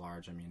spread is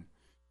large, I mean,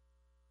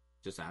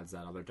 just adds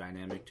that other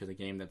dynamic to the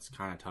game that's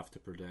kind of tough to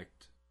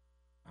predict,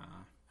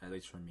 at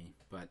least for me.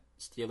 But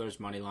Steelers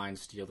money line,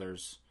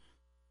 Steelers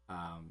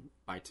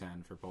by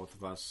 10 for both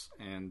of us.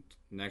 And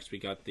next we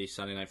got the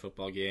Sunday Night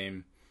Football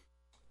game.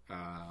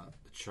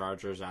 The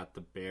Chargers at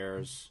the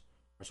Bears.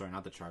 Or sorry,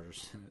 not the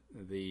Chargers.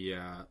 the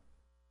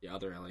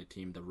other LA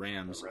team, the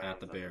Rams at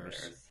the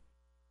Bears.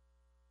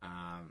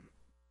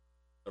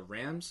 The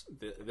Rams,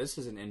 this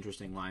is an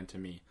interesting line to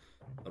me.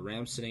 The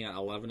Rams sitting at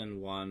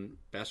 11-1,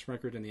 best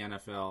record in the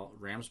NFL.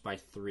 Rams by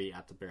 3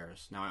 at the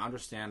Bears. Now, I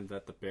understand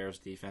that the Bears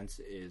defense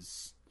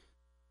is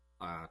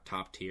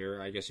top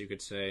tier, I guess you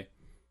could say.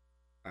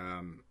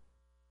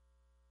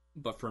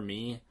 But for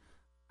me,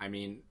 I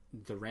mean,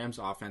 the Rams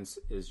offense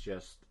is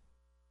just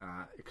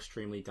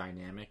extremely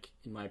dynamic,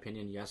 in my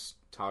opinion. Yes,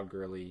 Todd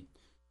Gurley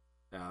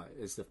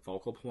is the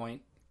focal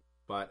point,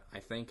 but I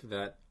think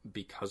that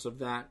because of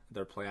that,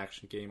 their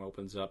play-action game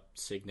opens up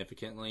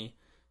significantly,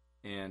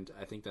 and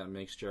I think that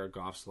makes Jared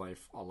Goff's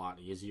life a lot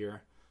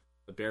easier.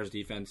 The Bears'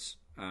 defense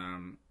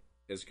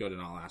is good in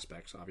all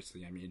aspects,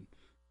 obviously. I mean,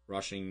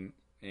 rushing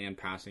and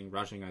passing.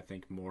 Rushing, I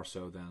think, more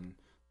so than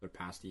their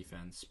pass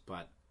defense,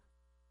 but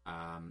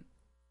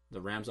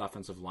the Rams'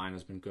 offensive line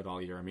has been good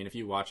all year. I mean, if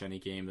you watch any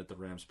game that the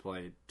Rams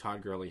play,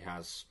 Todd Gurley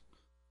has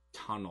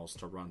tunnels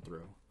to run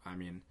through. I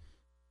mean,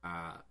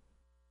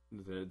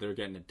 they're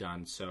getting it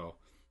done. So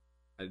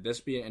this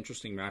be an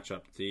interesting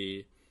matchup.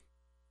 The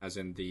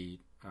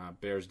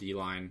Bears D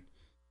line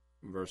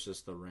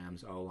versus the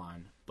Rams O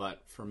line.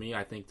 But for me,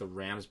 I think the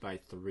Rams by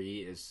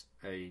 3 is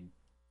a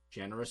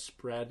generous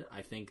spread.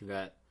 I think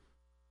that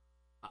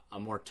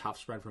a more tough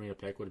spread for me to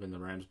pick would have been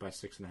the Rams by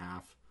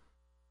 6.5.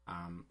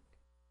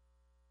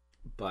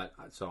 But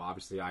so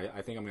obviously,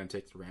 I think I'm going to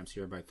take the Rams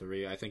here by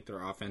 3. I think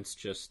their offense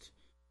just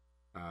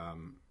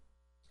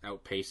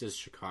outpaces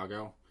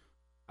Chicago.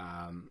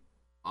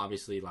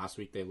 Obviously, last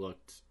week they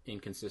looked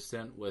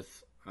inconsistent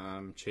with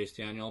Chase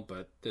Daniel,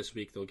 but this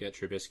week they'll get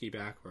Trubisky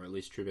back, or at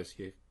least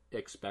Trubisky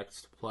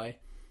expects to play.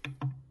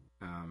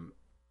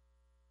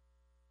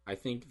 I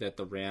think that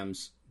the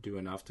Rams do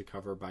enough to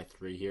cover by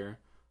 3 here.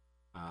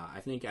 I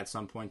think at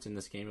some points in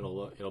this game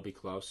it'll be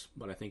close,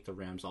 but I think the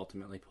Rams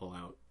ultimately pull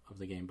out of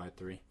the game by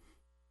 3.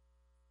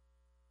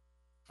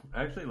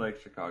 I actually like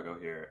Chicago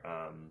here.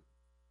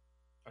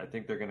 I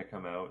think they're going to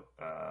come out.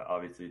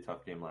 Obviously,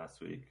 tough game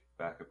last week.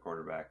 Backup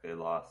quarterback, they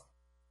lost.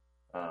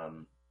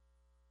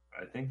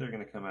 I think they're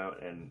going to come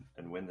out and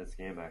win this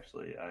game,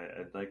 actually.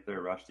 I like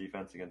their rush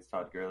defense against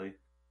Todd Gurley.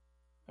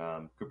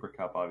 Cooper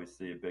Kupp,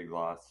 obviously, a big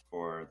loss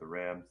for the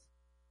Rams.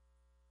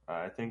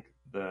 I think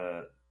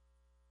the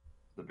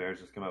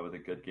Bears just come out with a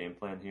good game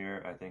plan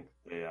here. I think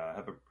they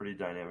have a pretty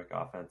dynamic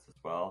offense as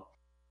well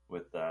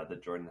with the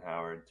Jordan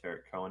Howard,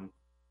 Tarek Cohen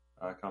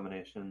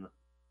combination.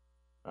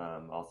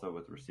 Also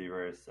with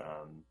receivers,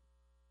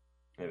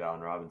 they have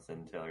Allen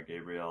Robinson, Taylor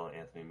Gabriel,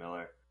 Anthony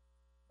Miller,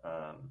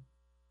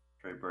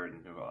 Trey Burton,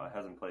 who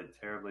hasn't played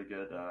terribly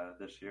good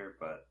this year,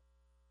 but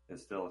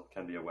is still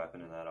can be a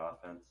weapon in that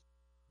offense.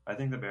 I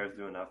think the Bears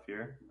do enough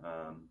here.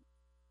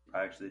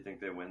 I actually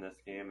think they win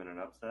this game in an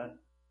upset.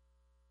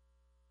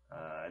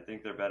 I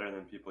think they're better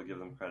than people give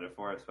them credit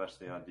for,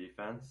 especially on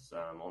defense,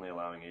 only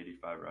allowing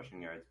 85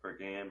 rushing yards per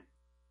game.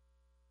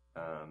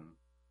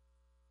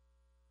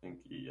 I think,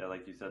 yeah,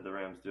 like you said, the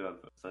Rams do have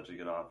such a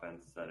good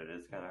offense that it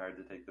is kind of hard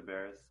to take the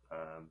Bears.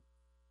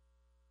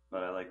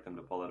 But I like them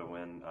to pull out a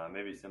win,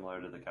 maybe similar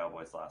to the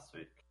Cowboys last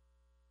week.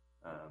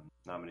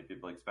 Not many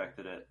people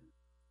expected it,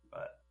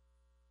 but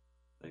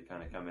they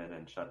kind of come in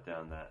and shut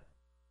down that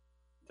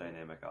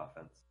dynamic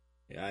offense.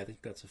 Yeah, I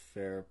think that's a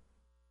fair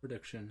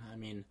prediction. I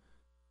mean,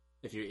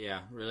 if you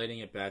relating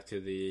it back to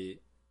the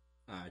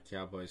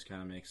Cowboys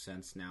kind of makes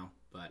sense now,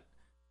 but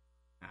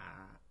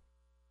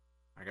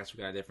I guess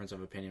we got a difference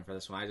of opinion for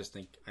this one. I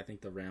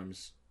think the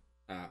Rams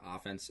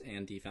offense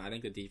and defense. I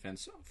think the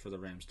defense for the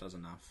Rams does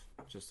enough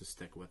just to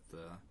stick with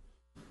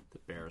the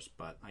Bears,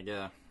 but I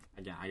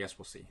guess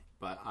we'll see.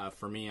 But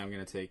for me, I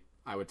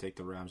would take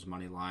the Rams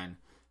money line,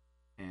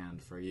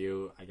 and for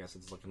you, I guess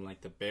it's looking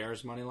like the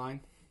Bears money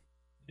line.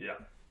 Yeah.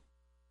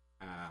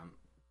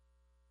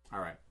 All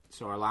right.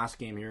 So our last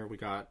game here, we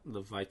got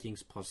the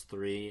Vikings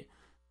 +3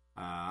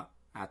 at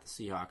the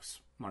Seahawks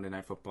Monday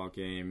Night Football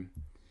game.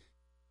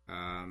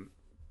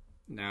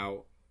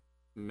 Now,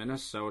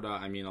 Minnesota.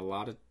 I mean, a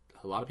lot of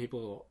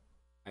people,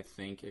 I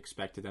think,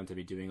 expected them to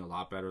be doing a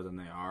lot better than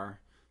they are,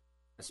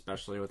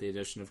 especially with the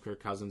addition of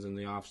Kirk Cousins in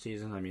the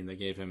offseason. I mean, they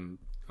gave him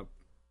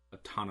a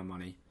ton of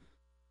money.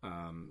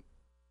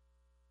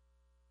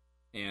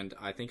 And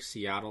I think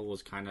Seattle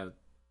was kind of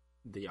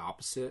the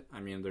opposite. I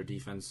mean, their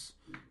defense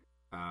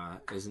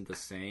isn't the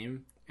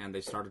same, and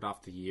they started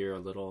off the year a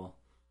little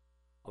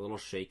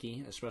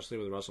shaky, especially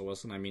with Russell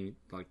Wilson. I mean,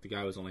 like, the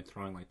guy was only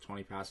throwing like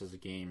 20 passes a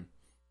game,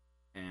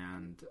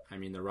 and I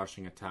mean, the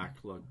rushing attack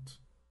looked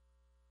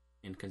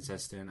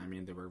inconsistent. I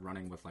mean, they were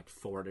running with like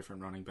 4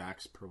 different running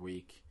backs per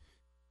week.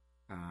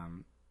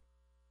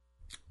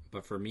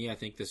 But for me, I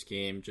think this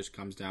game just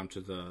comes down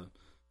to the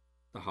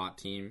hot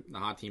team. The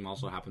hot team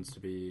also happens to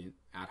be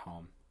at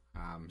home.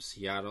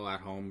 Seattle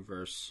at home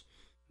versus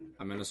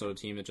a Minnesota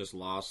team that just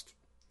lost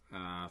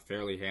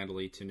fairly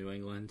handily to New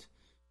England.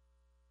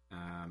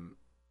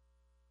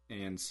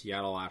 And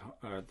Seattle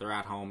they're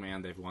at home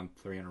and they've won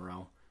 3 in a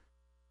row.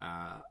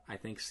 I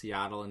think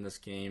Seattle in this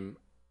game,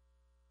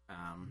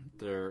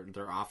 their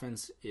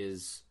offense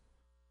is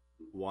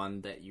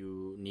one that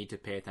you need to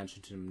pay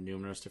attention to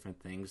numerous different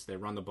things. They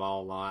run the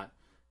ball a lot.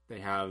 They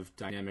have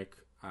dynamic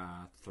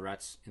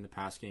threats in the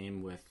pass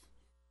game with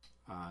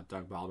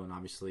Doug Baldwin,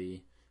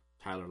 obviously,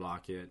 Tyler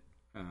Lockett,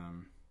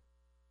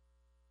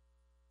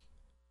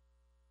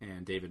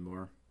 and David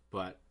Moore.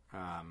 But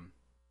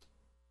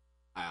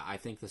I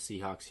think the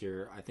Seahawks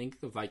here, I think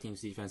the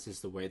Vikings defense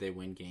is the way they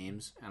win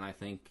games, and I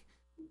think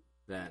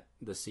that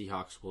the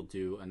Seahawks will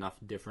do enough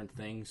different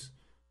things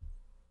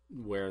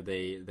where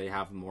they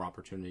have more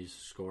opportunities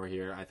to score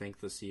here. I think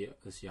the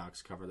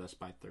Seahawks cover this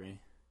by 3.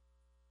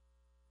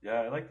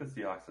 Yeah, I like the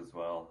Seahawks as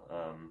well.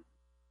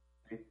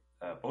 I think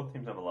both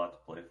teams have a lot to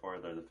play for.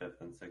 They're the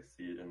 5th and 6th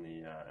seed in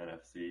the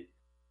NFC,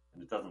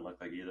 and it doesn't look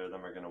like either of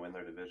them are going to win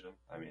their division.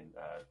 I mean,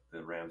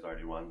 the Rams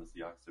already won the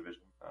Seahawks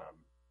division,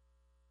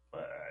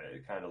 but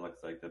it kind of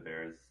looks like the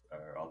Bears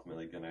are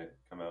ultimately going to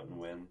come out and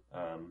win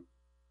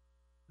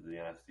the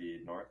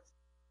NFC North.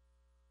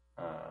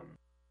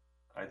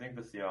 I think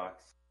the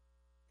Seahawks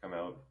come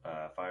out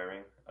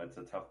firing. It's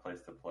a tough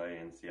place to play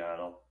in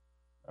Seattle.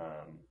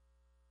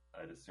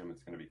 I'd assume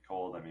it's going to be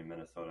cold. I mean,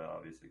 Minnesota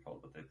obviously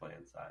cold, but they play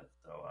inside.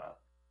 So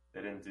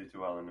they didn't do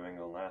too well in New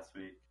England last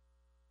week.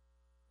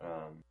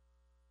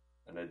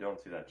 And I don't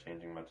see that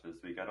changing much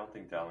this week. I don't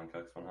think Dalvin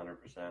Cook's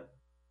 100%.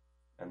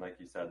 And like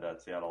you said,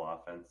 that Seattle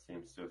offense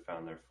seems to have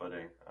found their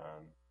footing.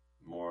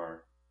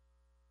 More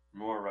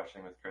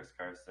rushing with Chris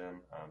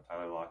Carson,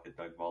 Tyler Lockett,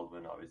 Doug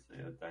Baldwin, obviously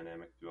a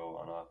dynamic duo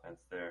on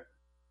offense there.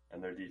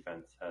 And their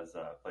defense has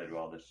played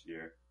well this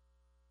year,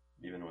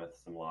 even with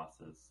some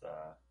losses.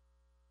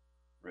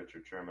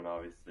 Richard Sherman,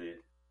 obviously, a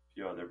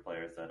few other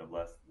players that have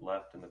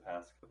left in the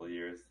past couple of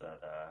years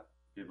that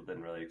people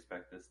didn't really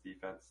expect this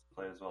defense to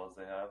play as well as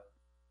they have.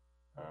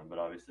 But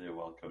obviously a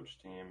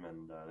well-coached team,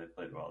 and they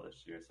played well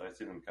this year. So I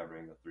see them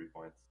covering the 3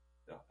 points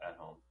at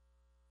home.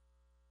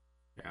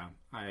 Yeah,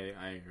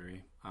 I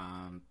agree.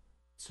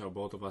 So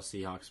both of us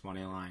Seahawks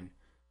money line.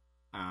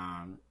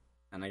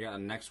 And I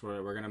got next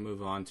we're going to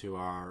move on to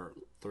our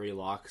 3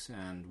 locks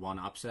and 1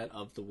 upset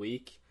of the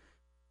week.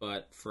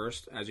 But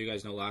first, as you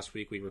guys know, last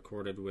week we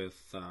recorded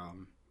with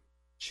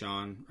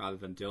Sean rather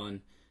than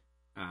Dylan.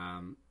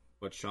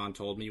 What Sean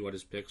told me, what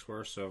his picks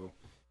were. So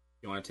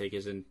if you want to take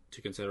his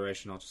into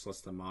consideration, I'll just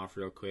list them off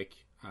real quick.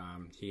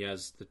 He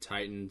has the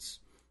Titans,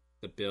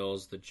 the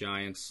Bills, the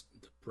Giants,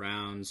 the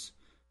Browns,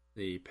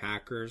 the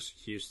Packers,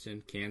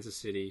 Houston, Kansas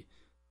City,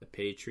 the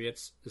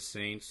Patriots, the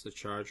Saints, the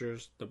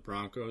Chargers, the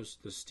Broncos,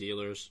 the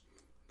Steelers,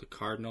 the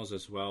Cardinals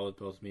as well, with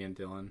both me and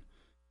Dylan,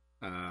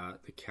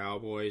 the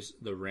Cowboys,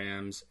 the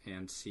Rams,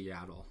 and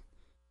Seattle.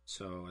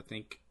 So I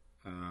think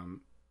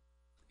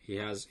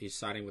he's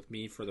siding with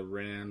me for the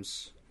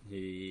Rams.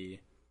 He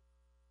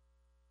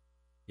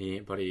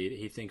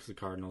thinks the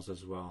Cardinals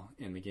as well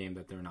in the game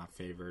that they're not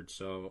favored.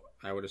 So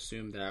I would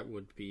assume that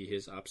would be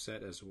his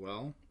upset as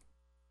well.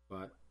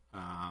 But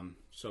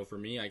so for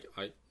me,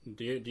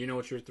 do you know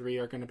what your 3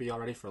 are going to be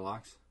already for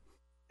locks?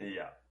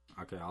 Yeah.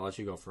 Okay, I'll let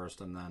you go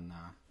first, and then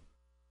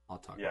I'll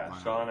talk. Yeah, about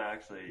mine. Sean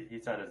actually, he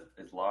said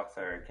his locks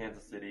are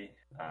Kansas City,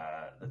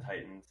 the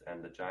Titans,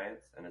 and the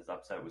Giants, and his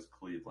upset was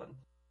Cleveland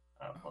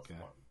 +1.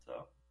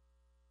 So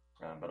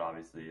but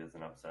obviously is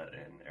an upset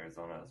in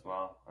Arizona as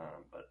well,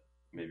 but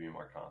maybe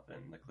more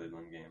confident in the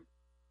Cleveland game.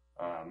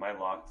 My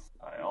locks,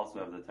 I also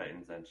have the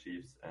Titans and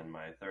Chiefs, and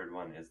my third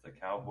one is the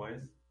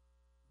Cowboys.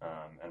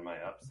 And my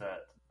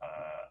upset,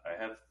 I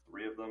have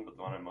three of them, but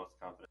the one I'm most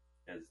confident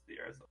is the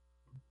Arizona.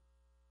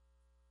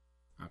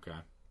 Okay.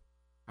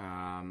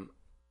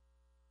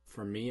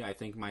 For me, I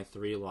think my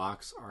three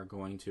locks are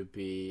going to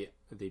be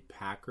the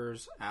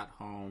Packers at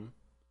home,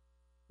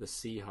 the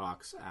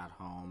Seahawks at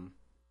home,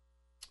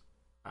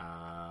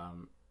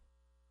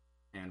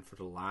 and for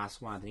the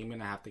last one, I think I'm going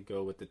to have to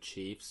go with the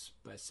Chiefs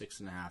by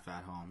 6.5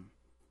 at home.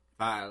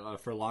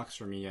 For locks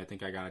for me, I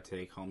think I got to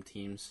take home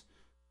teams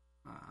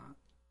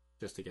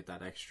just to get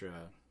that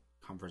extra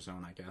comfort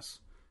zone, I guess.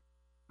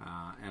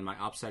 And my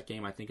upset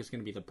game, I think it's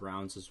going to be the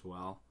Browns as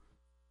well.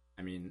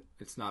 I mean,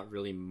 it's not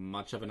really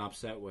much of an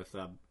upset with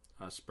a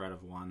spread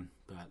of 1,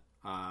 but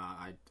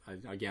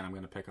again, I'm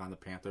going to pick on the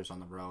Panthers on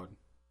the road.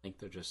 I think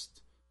they're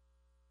just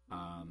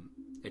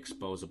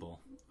exposable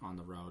on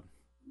the road.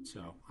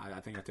 So I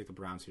think I take the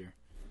Browns here.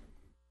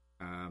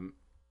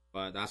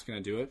 But that's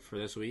going to do it for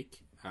this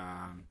week.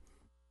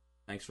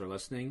 Thanks for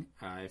listening.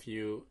 If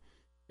you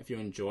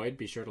enjoyed,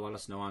 be sure to let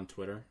us know on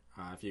Twitter.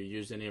 If you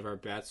used any of our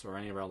bets or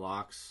any of our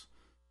locks,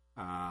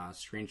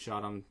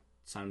 screenshot them,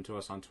 send them to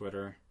us on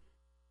Twitter.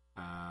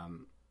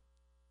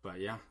 But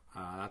yeah,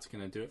 that's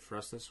going to do it for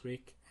us this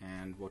week,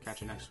 and we'll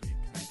catch you next week.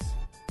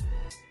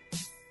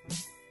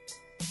 Thanks.